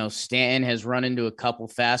 You know, Stanton has run into a couple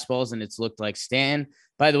fastballs and it's looked like Stanton.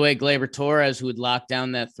 By the way, Gleyber Torres, who had locked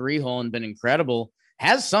down that 3-hole and been incredible,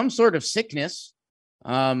 has some sort of sickness.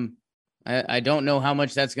 I don't know how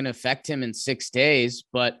much that's going to affect him in 6 days,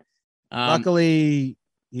 but luckily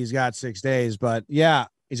he's got 6 days. But yeah,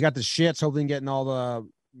 he's got the shits. Hopefully, getting all the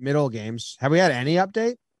middle games. Have we had any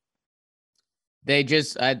update? They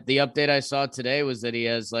just the update I saw today was that he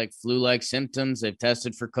has like flu-like symptoms. They've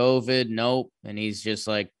tested for COVID. Nope, and he's just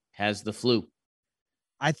like has the flu.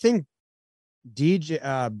 I think DJ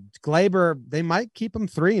Gleyber, they might keep him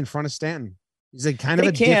 3 in front of Stanton. He's like kind of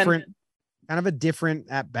a different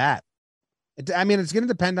at bat. I mean, it's going to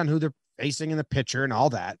depend on who they're facing in the pitcher and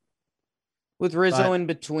all that. With Rizzo in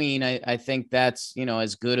between, I think that's, you know,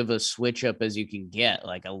 as good of a switch up as you can get,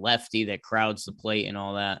 like a lefty that crowds the plate and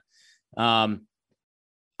all that.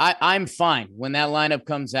 I'm fine when that lineup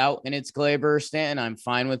comes out and it's Gleyber or Stanton. I'm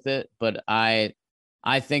fine with it, but I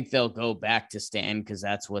think they'll go back to Stanton because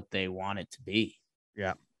that's what they want it to be.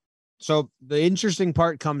 Yeah. So the interesting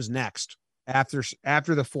part comes next. After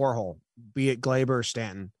the 4-hole, be it Gleyber or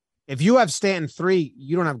Stanton. If you have Stanton 3,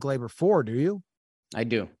 you don't have Gleyber 4, do you? I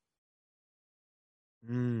do.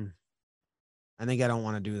 I think I don't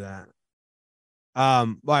want to do that.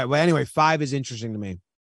 Well, anyway, 5 is interesting to me.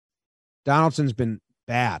 Donaldson's been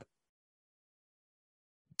bad.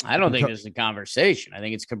 I don't think there's a conversation. I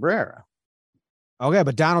think it's Cabrera. Okay,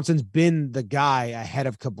 but Donaldson's been the guy ahead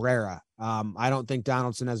of Cabrera. I don't think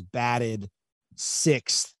Donaldson has batted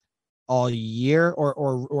 6th all year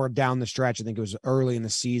or down the stretch. I think it was early in the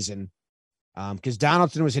season because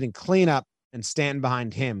Donaldson was hitting cleanup and Stanton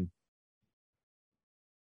behind him.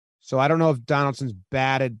 So I don't know if Donaldson's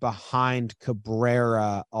batted behind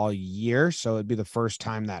Cabrera all year. So it'd be the first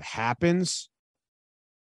time that happens.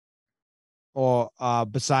 Or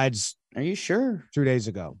besides, are you sure? 2 days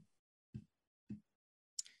ago.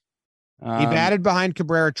 He batted behind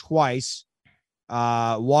Cabrera twice.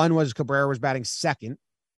 One was Cabrera was batting 2nd.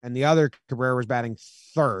 And the other Cabrera was batting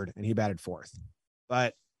 3rd, and he batted 4th.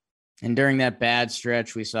 But And during that bad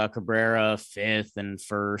stretch, we saw Cabrera 5th and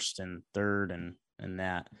 1st and 3rd and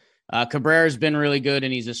that. Cabrera's been really good,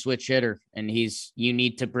 and he's a switch hitter, and you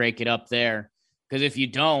need to break it up there, because if you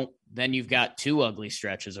don't, then you've got 2 ugly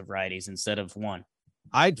stretches of righties instead of 1.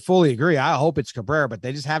 I fully agree. I hope it's Cabrera, but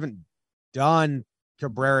they just haven't done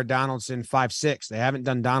Cabrera, Donaldson 5-6. They haven't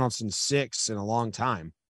done Donaldson 6 in a long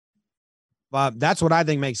time. But that's what I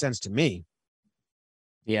think makes sense to me.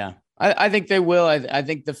 Yeah, I think they will. I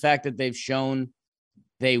think the fact that they've shown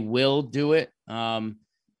they will do it.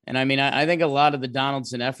 And I mean, I think a lot of the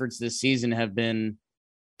Donaldson efforts this season have been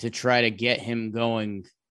to try to get him going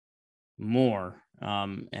more.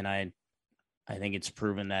 And I think it's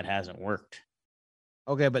proven that hasn't worked.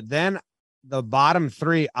 Okay, but then the bottom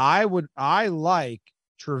 3, I like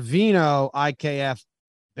Trevino, IKF,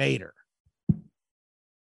 Bader.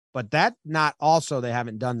 But that not also, they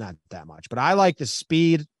haven't done that much. But I like the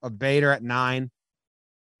speed of Bader at 9.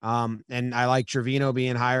 And I like Trevino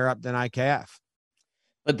being higher up than IKF.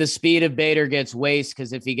 But the speed of Bader gets waste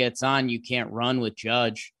because if he gets on, you can't run with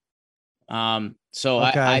Judge. So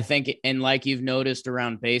okay. I think, and like you've noticed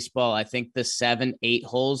around baseball, I think the 7-8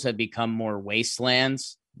 holes have become more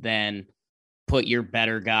wastelands than put your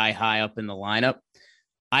better guy high up in the lineup.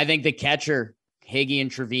 I think the catcher, Higgy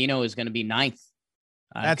and Trevino, is going to be 9th.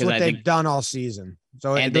 That's what they've done all season.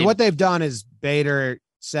 So what they've done is Bader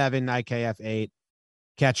 7, IKF 8,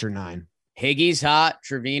 catcher 9. Higgy's hot.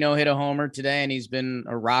 Trevino hit a homer today, and he's been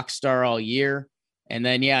a rock star all year. And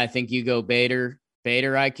then, I think you go Bader,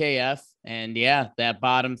 IKF, and that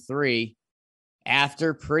bottom 3.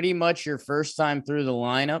 After pretty much your first time through the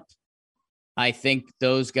lineup, I think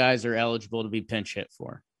those guys are eligible to be pinch hit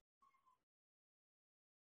for.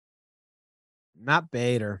 Not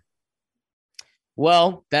Bader.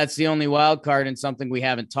 Well, that's the only wild card and something we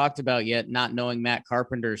haven't talked about yet, not knowing Matt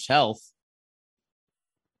Carpenter's health.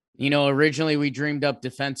 Originally we dreamed up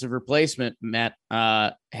defensive replacement,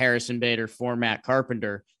 Harrison Bader for Matt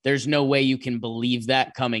Carpenter. There's no way you can believe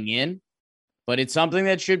that coming in, but it's something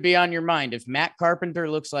that should be on your mind. If Matt Carpenter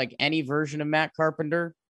looks like any version of Matt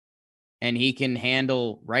Carpenter and he can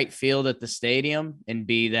handle right field at the stadium and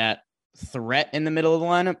be that threat in the middle of the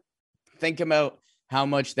lineup, think about how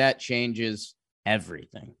much that changes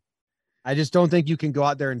everything. I just don't think you can go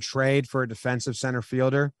out there and trade for a defensive center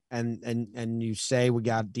fielder and you say we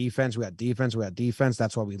got defense.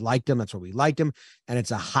 That's why we liked him. And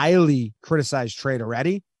it's a highly criticized trade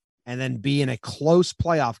already. And then be in a close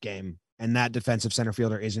playoff game and that defensive center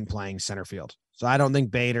fielder isn't playing center field. So I don't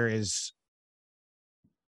think Bader is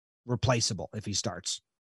replaceable if he starts.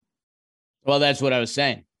 Well, that's what I was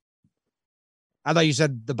saying. I thought you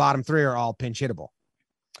said the bottom 3 are all pinch hittable.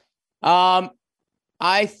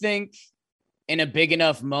 I think in a big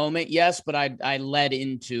enough moment, yes, but I led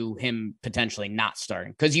into him potentially not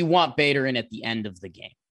starting because you want Bader in at the end of the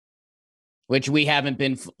game, which we haven't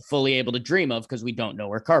been fully able to dream of because we don't know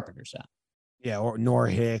where Carpenter's at. Yeah, nor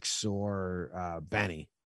Hicks or Benny.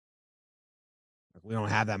 We don't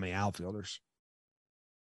have that many outfielders.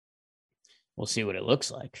 We'll see what it looks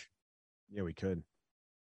like. Yeah, we could.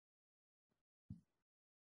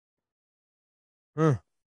 Huh.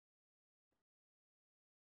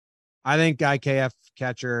 I think IKF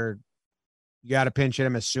catcher, you got to pinch hit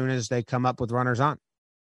him as soon as they come up with runners on.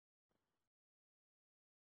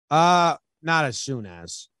 Not as soon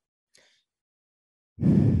as.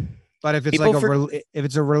 But if it's if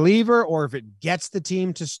it's a reliever or if it gets the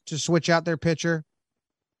team to switch out their pitcher,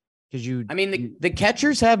 because the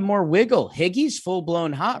catchers have more wiggle. Higgy's full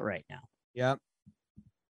blown hot right now. Yep.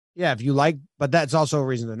 Yeah, if you like, but that's also a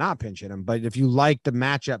reason to not pinch hit him. But if you like the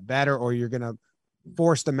matchup better, or you're gonna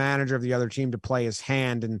force the manager of the other team to play his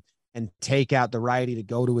hand and take out the righty to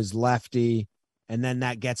go to his lefty, and then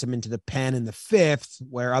that gets him into the pen in the 5th,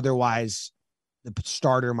 where otherwise the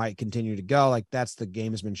starter might continue to go. Like, that's the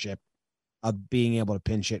gamesmanship of being able to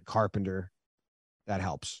pinch hit Carpenter. That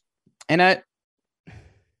helps. And I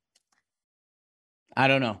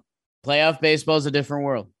don't know. Playoff baseball is a different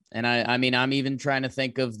world. And I'm even trying to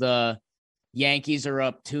think of the Yankees are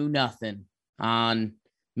up 2-0 on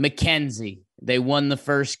McKenzie. They won the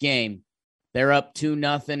first game. They're up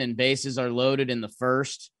 2-0 and bases are loaded in the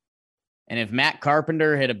first. And if Matt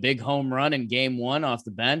Carpenter hit a big home run in game 1 off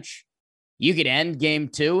the bench, you could end game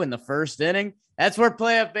 2 in the first inning. That's where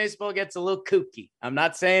playoff baseball gets a little kooky. I'm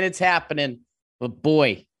not saying it's happening, but boy,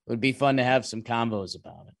 it would be fun to have some combos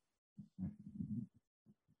about it.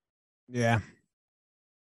 Yeah.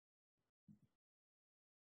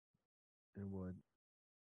 It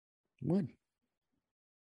would.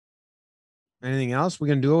 Anything else? We're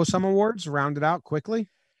going to do some awards, round it out quickly.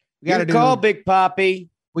 We got to call Big Poppy.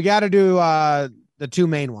 We got to do the two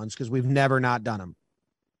main ones, because we've never not done them.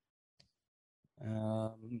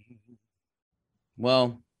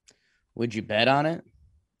 Well, would you bet on it?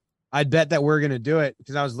 I'd bet that we're going to do it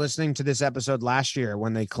because I was listening to this episode last year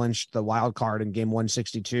when they clinched the wild card in game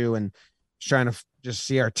 162 and trying to just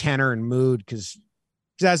see our tenor and mood. Because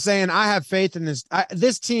I was saying, I have faith in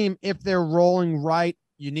this team. If they're rolling right,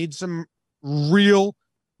 you need some real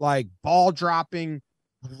like ball dropping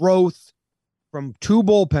growth from two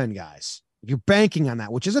bullpen guys. You're banking on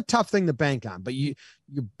that, which is a tough thing to bank on, but you're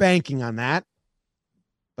banking on that.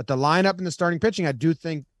 But the lineup and the starting pitching, I do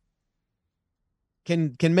think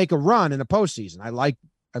can make a run in the postseason. I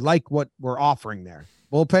like what we're offering there.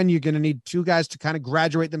 Bullpen, you're going to need two guys to kind of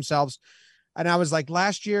graduate themselves. And I was like,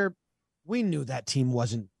 last year, we knew that team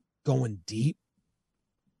wasn't going deep.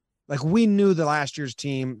 Like, we knew the last year's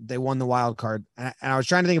team, they won the wild card. And I was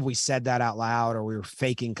trying to think if we said that out loud or we were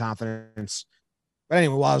faking confidence. But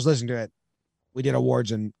anyway, while I was listening to it, we did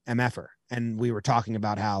awards and MFer, and we were talking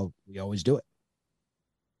about how we always do it.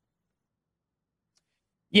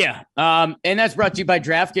 Yeah. And that's brought to you by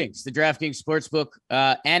DraftKings, the DraftKings Sportsbook.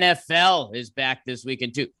 NFL is back this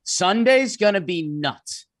weekend too. Sunday's going to be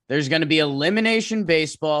nuts. There's going to be elimination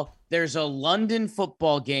baseball. There's a London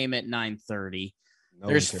football game at 9:30.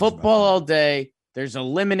 There's football all day. There's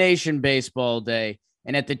elimination baseball all day.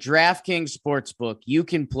 And at the DraftKings Sportsbook, you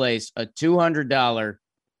can place a $200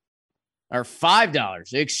 or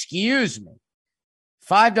 $5, excuse me,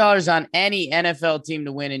 $5 on any NFL team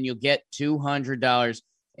to win, and you'll get $200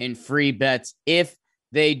 in free bets. If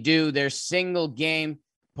they do, their single game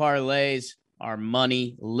parlays are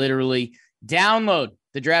money, literally. Download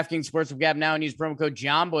the DraftKings Sportsbook app now and use promo code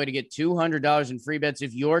JOHNBOY to get $200 in free bets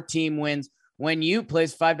if your team wins when you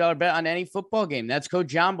place a $5 bet on any football game. That's code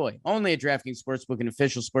JOHNBOY. Only at DraftKings Sportsbook, an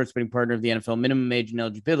official sports betting partner of the NFL. Minimum age and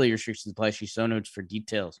eligibility restrictions apply. See show notes for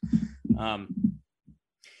details.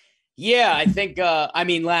 Yeah, I think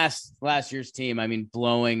last year's team,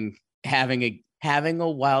 having a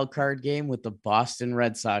wild card game with the Boston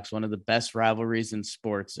Red Sox, one of the best rivalries in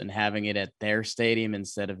sports, and having it at their stadium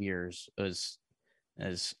instead of yours was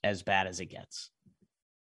as bad as it gets.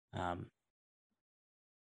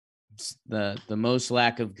 It's the most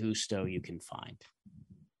lack of gusto you can find.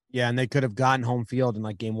 Yeah, and they could have gotten home field in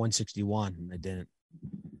like game 161, and they didn't.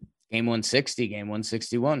 Game 160, game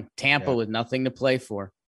 161. Tampa with nothing to play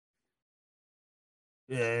for.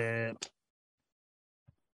 Yeah.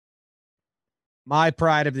 My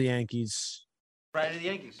pride of the Yankees. Pride of the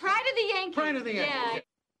Yankees. Pride of the Yankees. Pride of the Yankees. Yeah.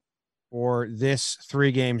 For this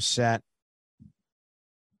 3-game set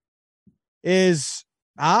is,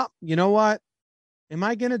 you know what? Am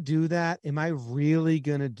I going to do that? Am I really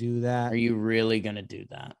going to do that? Are you really going to do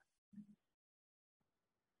that?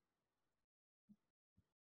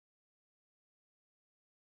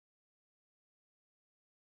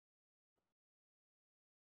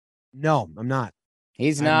 No, I'm not.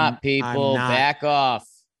 He's not, people. I'm not. Back off.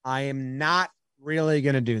 I am not really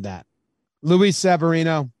going to do that. Luis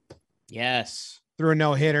Severino. Yes. Threw a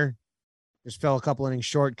no-hitter. Just fell a couple innings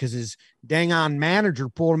short because his dang-on manager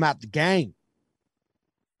pulled him out the game,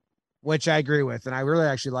 which I agree with. And I really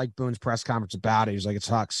actually liked Boone's press conference about it. He was like, it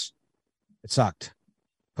sucks. It sucked.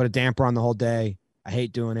 Put a damper on the whole day. I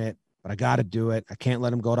hate doing it, but I got to do it. I can't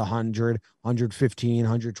let him go to 100, 115,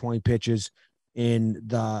 120 pitches in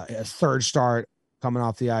the third start coming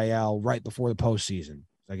off the IL right before the postseason.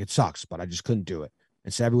 Like, it sucks, but I just couldn't do it.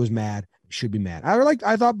 And Sevy was mad. He should be mad.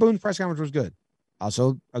 I thought Boone's press conference was good.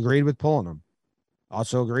 Also agreed with pulling him.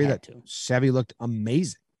 Also agree that Sevy looked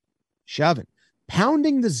amazing. Shoving.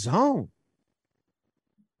 Pounding the zone.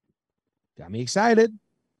 Got me excited.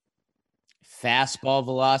 Fastball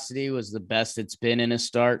velocity was the best it's been in a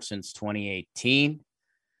start since 2018.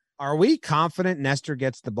 Are we confident Nestor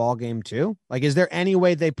gets the ball game too? Like, is there any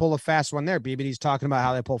way they pull a fast one there? BBD's talking about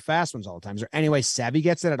how they pull fast ones all the time. Is there any way Sevy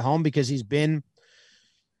gets it at home because he's been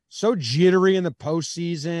so jittery in the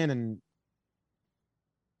postseason and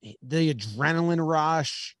the adrenaline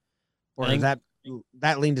rush? Or is that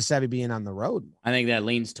lean to Sevy being on the road? I think that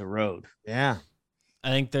leans to road. Yeah. I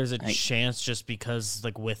think there's a chance just because,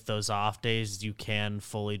 like, with those off days, you can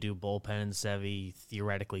fully do bullpen and Sevy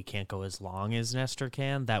theoretically can't go as long as Nestor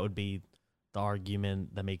can. That would be the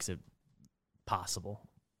argument that makes it possible.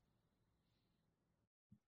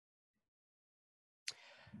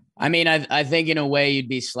 I mean, I think in a way you'd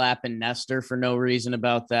be slapping Nestor for no reason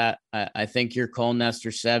about that. I think you're Cole Nestor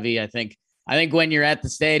Sevy. I think when you're at the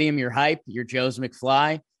stadium, you're hype. You're Joe's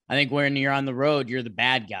McFly. I think when you're on the road, you're the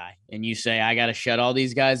bad guy and you say, I got to shut all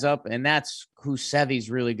these guys up. And that's who Sevy's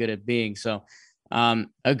really good at being. So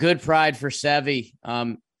a good pride for Sevy.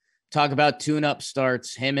 Talk about tune-up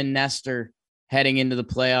starts. Him and Nestor heading into the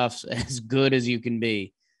playoffs as good as you can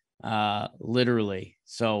be, literally.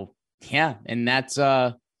 So, yeah, and that's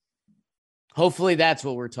hopefully that's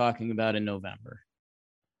what we're talking about in November.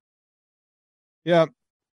 Yeah.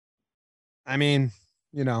 I mean,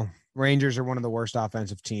 Rangers are one of the worst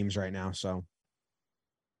offensive teams right now. So,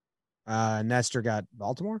 Nestor got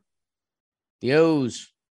Baltimore. The O's.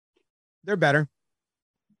 They're better.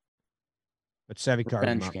 But Sevy carved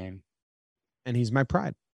him Revenge up. game. And he's my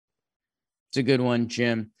pride. It's a good one,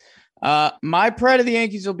 Jim. My pride of the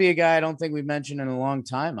Yankees will be a guy I don't think we've mentioned in a long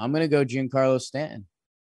time. I'm going to go Giancarlo Stanton.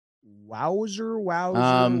 Wowzer.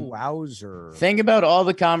 Think about all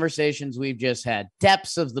the conversations we've just had.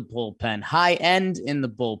 Depths of the bullpen, high end in the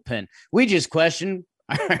bullpen. We just questioned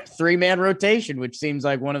our three-man rotation, which seems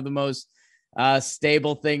like one of the most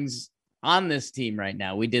stable things on this team right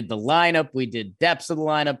now. We did the lineup. We did depths of the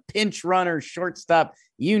lineup, pinch runner, shortstop,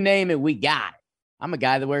 you name it, we got it. I'm a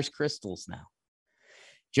guy that wears crystals now.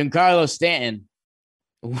 Giancarlo Stanton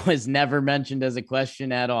was never mentioned as a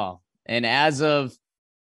question at all. And as of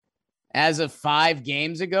 5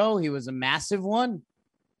 games ago, he was a massive one.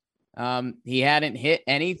 He hadn't hit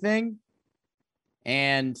anything.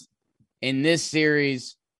 And in this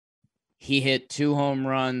series, he hit 2 home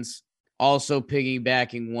runs, also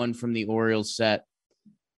piggybacking one from the Orioles set.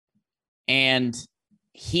 And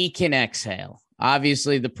he can exhale.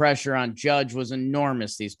 Obviously, the pressure on Judge was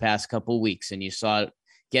enormous these past couple weeks, and you saw it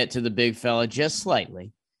get to the big fella just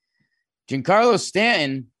slightly. Giancarlo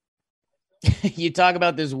Stanton, you talk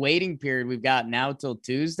about this waiting period we've got now till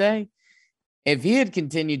Tuesday. If he had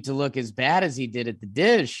continued to look as bad as he did at the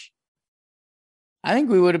dish, I think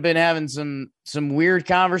we would have been having some weird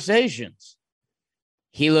conversations.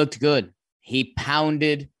 He looked good. He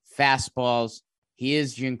pounded fastballs. He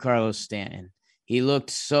is Giancarlo Stanton. He looked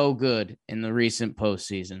so good in the recent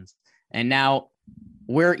postseasons. And now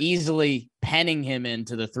we're easily penning him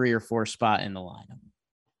into the 3 or 4 spot in the lineup.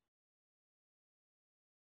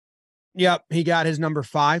 Yep, he got his number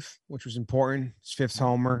 5, which was important. His 5th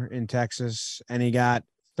homer in Texas, and he got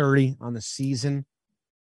 30 on the season,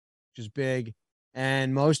 which is big.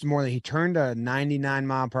 And most importantly, he turned a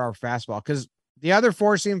 99-mile-per-hour fastball, because the other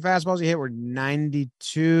 4-seam fastballs he hit were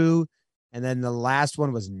 92, and then the last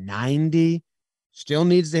one was 90. Still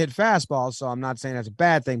needs to hit fastballs, so I'm not saying that's a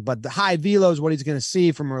bad thing, but the high velo is what he's going to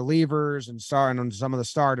see from relievers and starting on some of the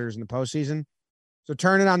starters in the postseason. So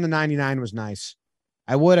turning on the 99 was nice.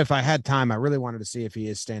 I would if I had time. I really wanted to see if he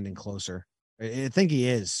is standing closer. I think he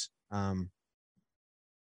is,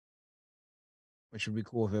 which would be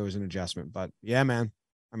cool if it was an adjustment. But yeah, man.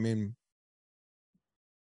 I mean,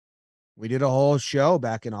 we did a whole show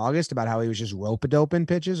back in August about how he was just rope-a-doping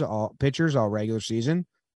pitchers all regular season,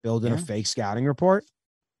 building a fake scouting report.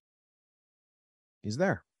 He's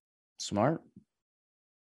there. Smart.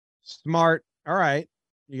 All right.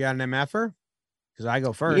 You got an MFer? Because I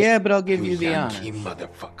go first. Yeah, but I'll give you the honor.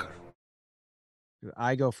 Motherfucker.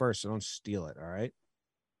 I go first, so don't steal it. All right.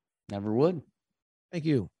 Never would. Thank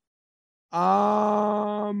you.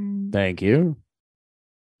 Thank you.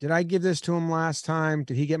 Did I give this to him last time?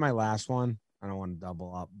 Did he get my last one? I don't want to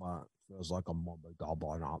double up, but it was like a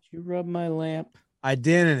double up. You rub my lamp. I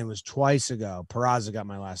did, and it was twice ago. Peraza got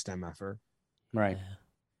my last MFer. Right.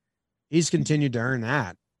 He's continued to earn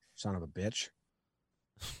that. Son of a bitch.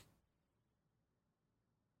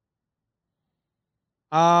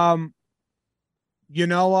 You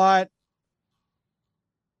know what?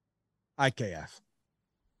 IKF.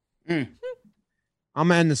 I'm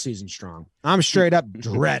gonna end the season strong. I'm straight up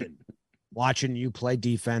dreading watching you play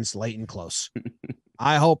defense late and close.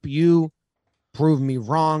 I hope you prove me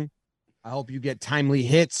wrong. I hope you get timely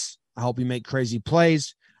hits. I hope you make crazy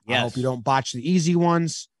plays. Yes. I hope you don't botch the easy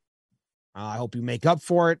ones. I hope you make up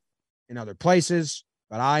for it in other places.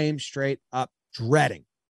 But I am straight up dreading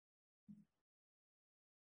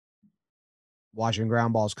watching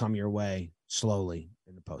ground balls come your way slowly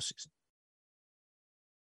in the postseason.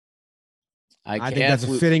 I think that's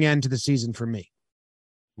a fitting end to the season for me.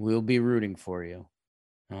 We'll be rooting for you.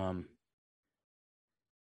 Have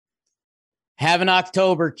an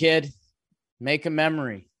October, kid. Make a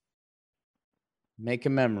memory. Make a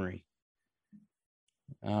memory.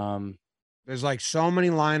 There's like so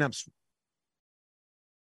many lineups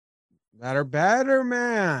that are better,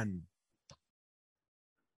 man.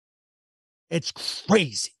 It's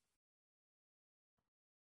crazy.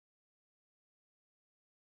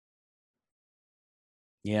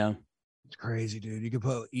 Yeah. It's crazy, dude. You could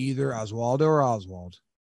put either Oswaldo or Oswald.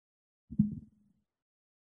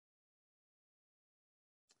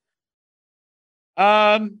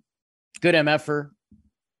 Good MFer.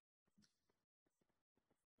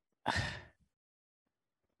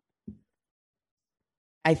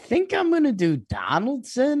 I think I'm gonna do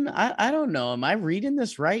Donaldson. I don't know. Am I reading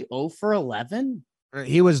this right? 0 for 11.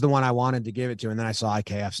 He was the one I wanted to give it to, and then I saw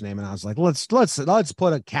IKF's name, and I was like, let's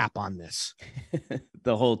put a cap on this.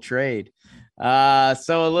 The whole trade. So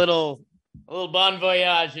a little bon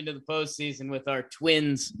voyage into the postseason with our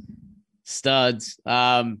Twins studs.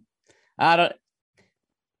 I don't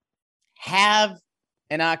have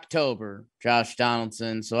an October, Josh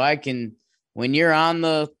Donaldson, so I can, when you're on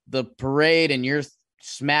the parade and you're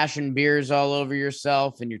smashing beers all over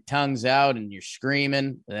yourself and your tongue's out and you're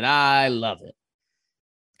screaming, then I love it.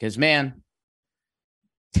 Because, man,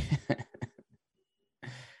 I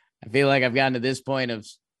feel like I've gotten to this point of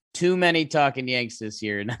too many talking Yanks this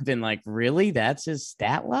year, and I've been like, really? That's his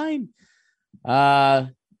stat line? So,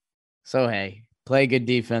 hey, play good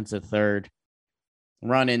defense at third,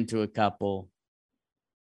 run into a couple,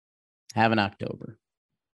 have an October.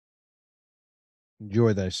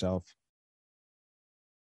 Enjoy thyself.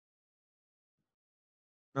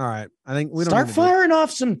 All right. I think we don't Start firing off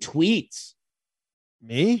some tweets.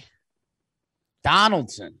 Me?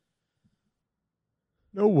 Donaldson.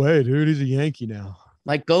 No way, dude. He's a Yankee now.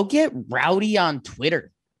 Like, go get rowdy on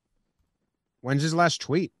Twitter. When's his last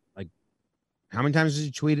tweet? Like, how many times has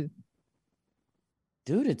he tweeted?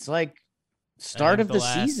 Dude, it's like start of the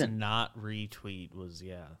last season. Not retweet was,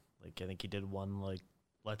 like I think he did one like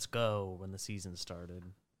let's go when the season started.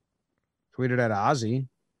 Tweeted at Ozzy.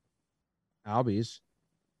 Albies.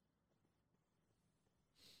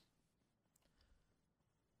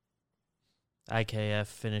 IKF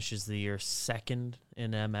finishes the year second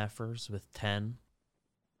in MFers with 10.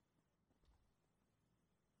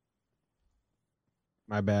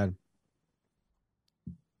 My bad.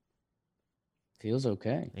 Feels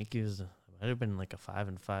okay. I think it might have been like a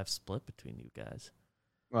 5-5 split between you guys.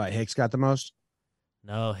 What, Hicks got the most?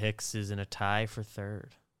 No, Hicks is in a tie for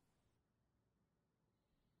third.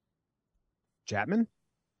 Chapman?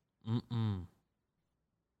 Mm-mm.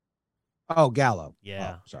 Oh, Gallo.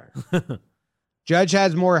 Yeah. Oh, sorry. Judge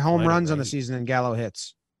has more home Quite a runs on the rate. season than Gallo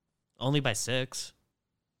hits. Only by 6.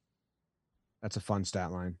 That's a fun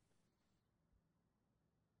stat line.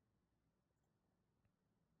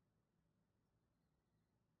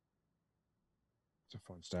 It's a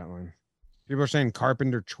fun stat line. People are saying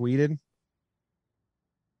Carpenter tweeted.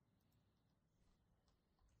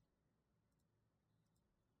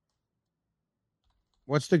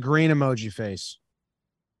 What's the green emoji face?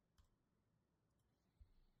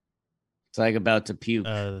 It's like about to puke.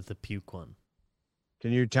 The puke one.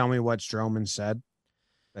 Can you tell me what Stroman said?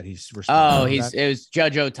 That he's Oh, responding to that? it was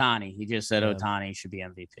Judge Ohtani. He just said Yeah. Ohtani should be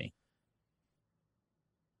MVP.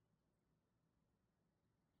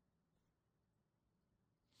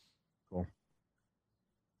 Cool.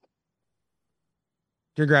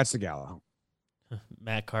 Congrats to Gallo.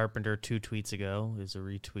 Matt Carpenter 2 tweets ago is a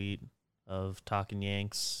retweet of Talking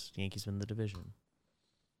Yanks. Yankees win the division.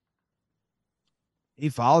 He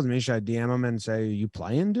followed me. Should I DM him and say, you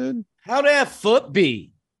playing, dude? How'd that foot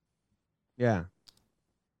be? Yeah.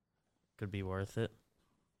 Could be worth it.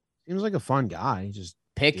 Seems like a fun guy. He just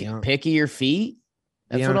Yeah. Picky your feet?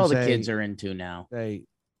 That's Yeah, what all the say- kids are into now. say,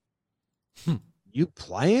 you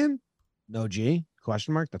playing? No G?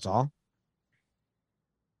 Question mark. That's all.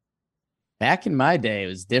 Back in my day, it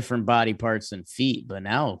was different body parts than feet, but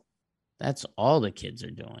now that's all the kids are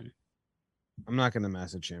doing. I'm not going to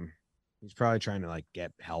message him. He's probably trying to like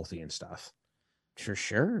get healthy and stuff. For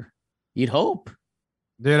sure. You'd hope.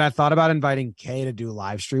 Dude, I thought about inviting Kay to do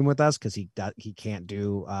live stream with us because he can't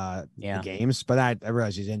do the Yeah. games, but I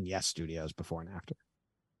realized he's in Yes Studios before and after.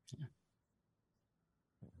 Yeah.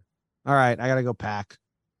 All right, I gotta go pack.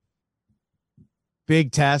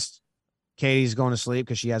 Big test. Katie's going to sleep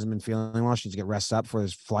because she hasn't been feeling well. She needs to get rest up for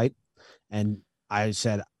his flight. And I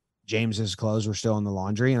said James's clothes were still in the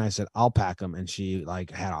laundry, and I said I'll pack them. And she like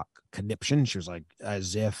had a conniption. She was like,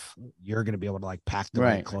 as if you're gonna be able to like pack the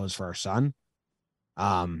right Right. clothes for our son.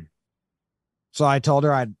 So I told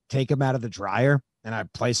her I'd take him out of the dryer and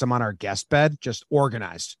I'd place him on our guest bed, just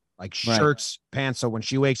organized, like Right. shirts, pants. So when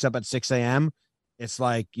she wakes up at 6 a.m., it's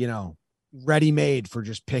like, ready made for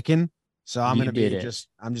just picking. So I'm You going to be did it.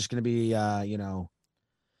 I'm just going to be,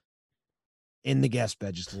 in the guest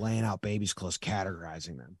bed, just laying out baby's clothes,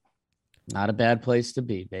 categorizing them. Not a bad place to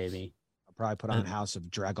be, baby. I'll probably put on House of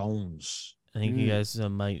Dragons. I think you guys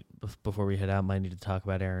might, before we head out, might need to talk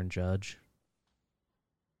about Aaron Judge.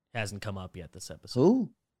 Hasn't come up yet this episode.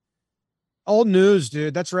 Who? Old news,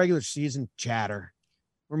 dude. That's regular season chatter.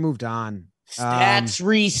 We're moved on. Stats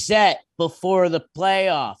reset before the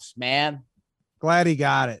playoffs, man. Glad he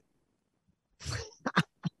got it.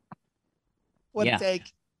 What Yeah. a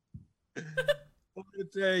take. What a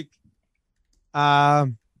take.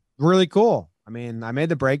 Really cool. I mean, I made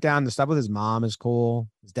the breakdown. The stuff with his mom is cool.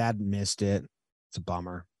 His dad missed it. It's a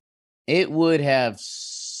bummer. It would have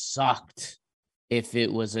sucked if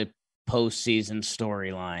it was a postseason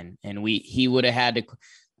storyline and he would have had to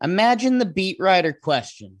imagine the beat writer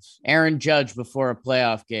questions. Aaron Judge before a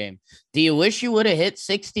playoff game. Do you wish you would have hit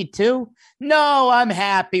 62? No, I'm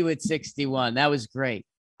happy with 61. That was great.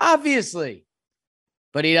 Obviously.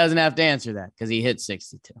 But he doesn't have to answer that because he hit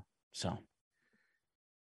 62. So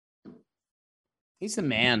he's the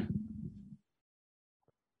man.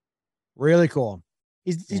 Really cool.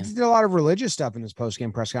 He did a lot of religious stuff in his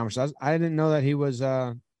post-game press conference. I didn't know that he was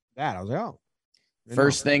that. I was like, oh.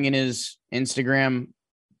 First thing in his Instagram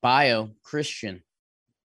bio, Christian.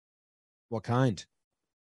 What kind?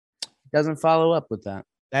 Doesn't follow up with that.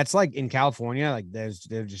 That's like in California, like they're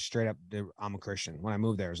just straight up, I'm a Christian. When I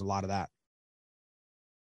moved there, there's a lot of that.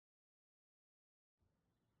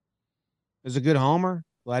 It was a good homer.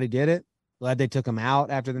 Glad he did it. Glad they took him out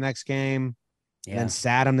after the next game. Yeah. And then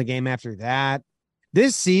sat him the game after that.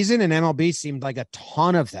 This season in MLB seemed like a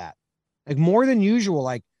ton of that. Like more than usual.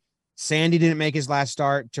 Like Sandy didn't make his last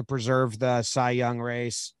start to preserve the Cy Young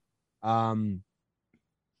race. McNeil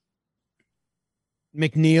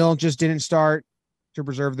just didn't start to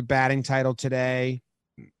preserve the batting title today.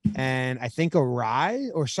 And I think Arai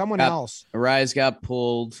or someone else. Arise got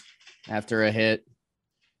pulled after a hit.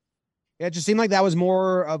 Yeah, it just seemed like that was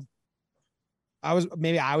more of I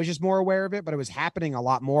was just more aware of it, but it was happening a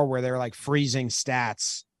lot more where they were like freezing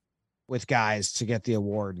stats with guys to get the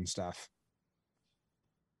award and stuff.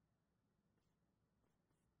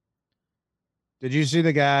 Did you see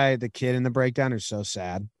the kid in the breakdown who's so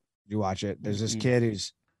sad? Did you watch it? There's this kid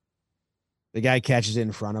the guy catches it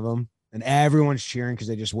in front of him and everyone's cheering because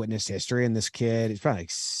they just witnessed history. And this kid, he's probably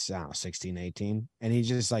like, I don't know, 16, 18. And he's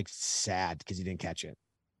just like sad because he didn't catch it.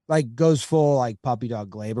 Like goes full like puppy dog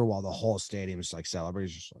Glaber while the whole stadium is like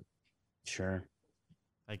celebrating. Just like, sure.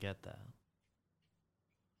 I get that.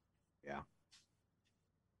 Yeah.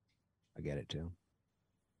 I get it too.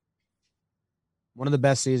 One of the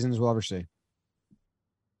best seasons we'll ever see.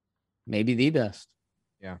 Maybe the best.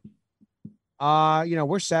 Yeah.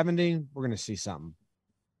 We're 70. We're going to see something.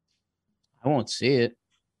 I won't see it.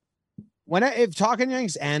 If Talking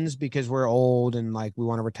Yanks ends because we're old and like we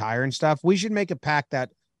want to retire and stuff, we should make a pact that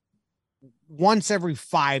once every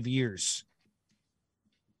 5 years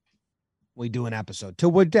we do an episode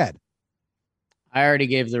till we're dead. I already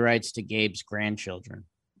gave the rights to Gabe's grandchildren.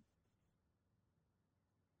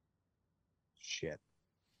 Shit.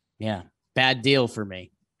 Yeah. Bad deal for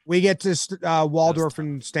me. We get to Waldorf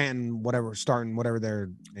and Stanton, starting whatever their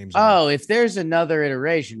names are. Oh, if there's another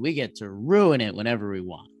iteration, we get to ruin it whenever we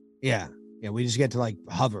want. Yeah. Yeah. We just get to like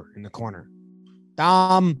hover in the corner.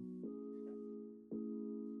 And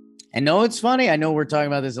no, it's funny. I know we're talking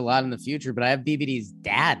about this a lot in the future, but I have BBD's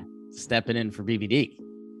dad stepping in for BBD.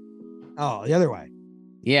 Oh, the other way.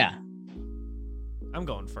 Yeah. I'm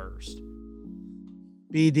going first.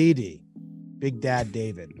 BDD. Big Dad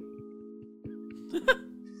David.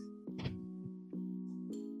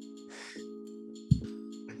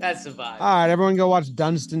 That's the vibe. All right, everyone go watch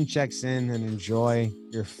Dunston Checks In and enjoy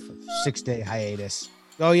your 6-day hiatus.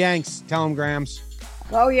 Go Yanks. Tell them, Grams.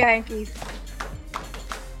 Go Yankees.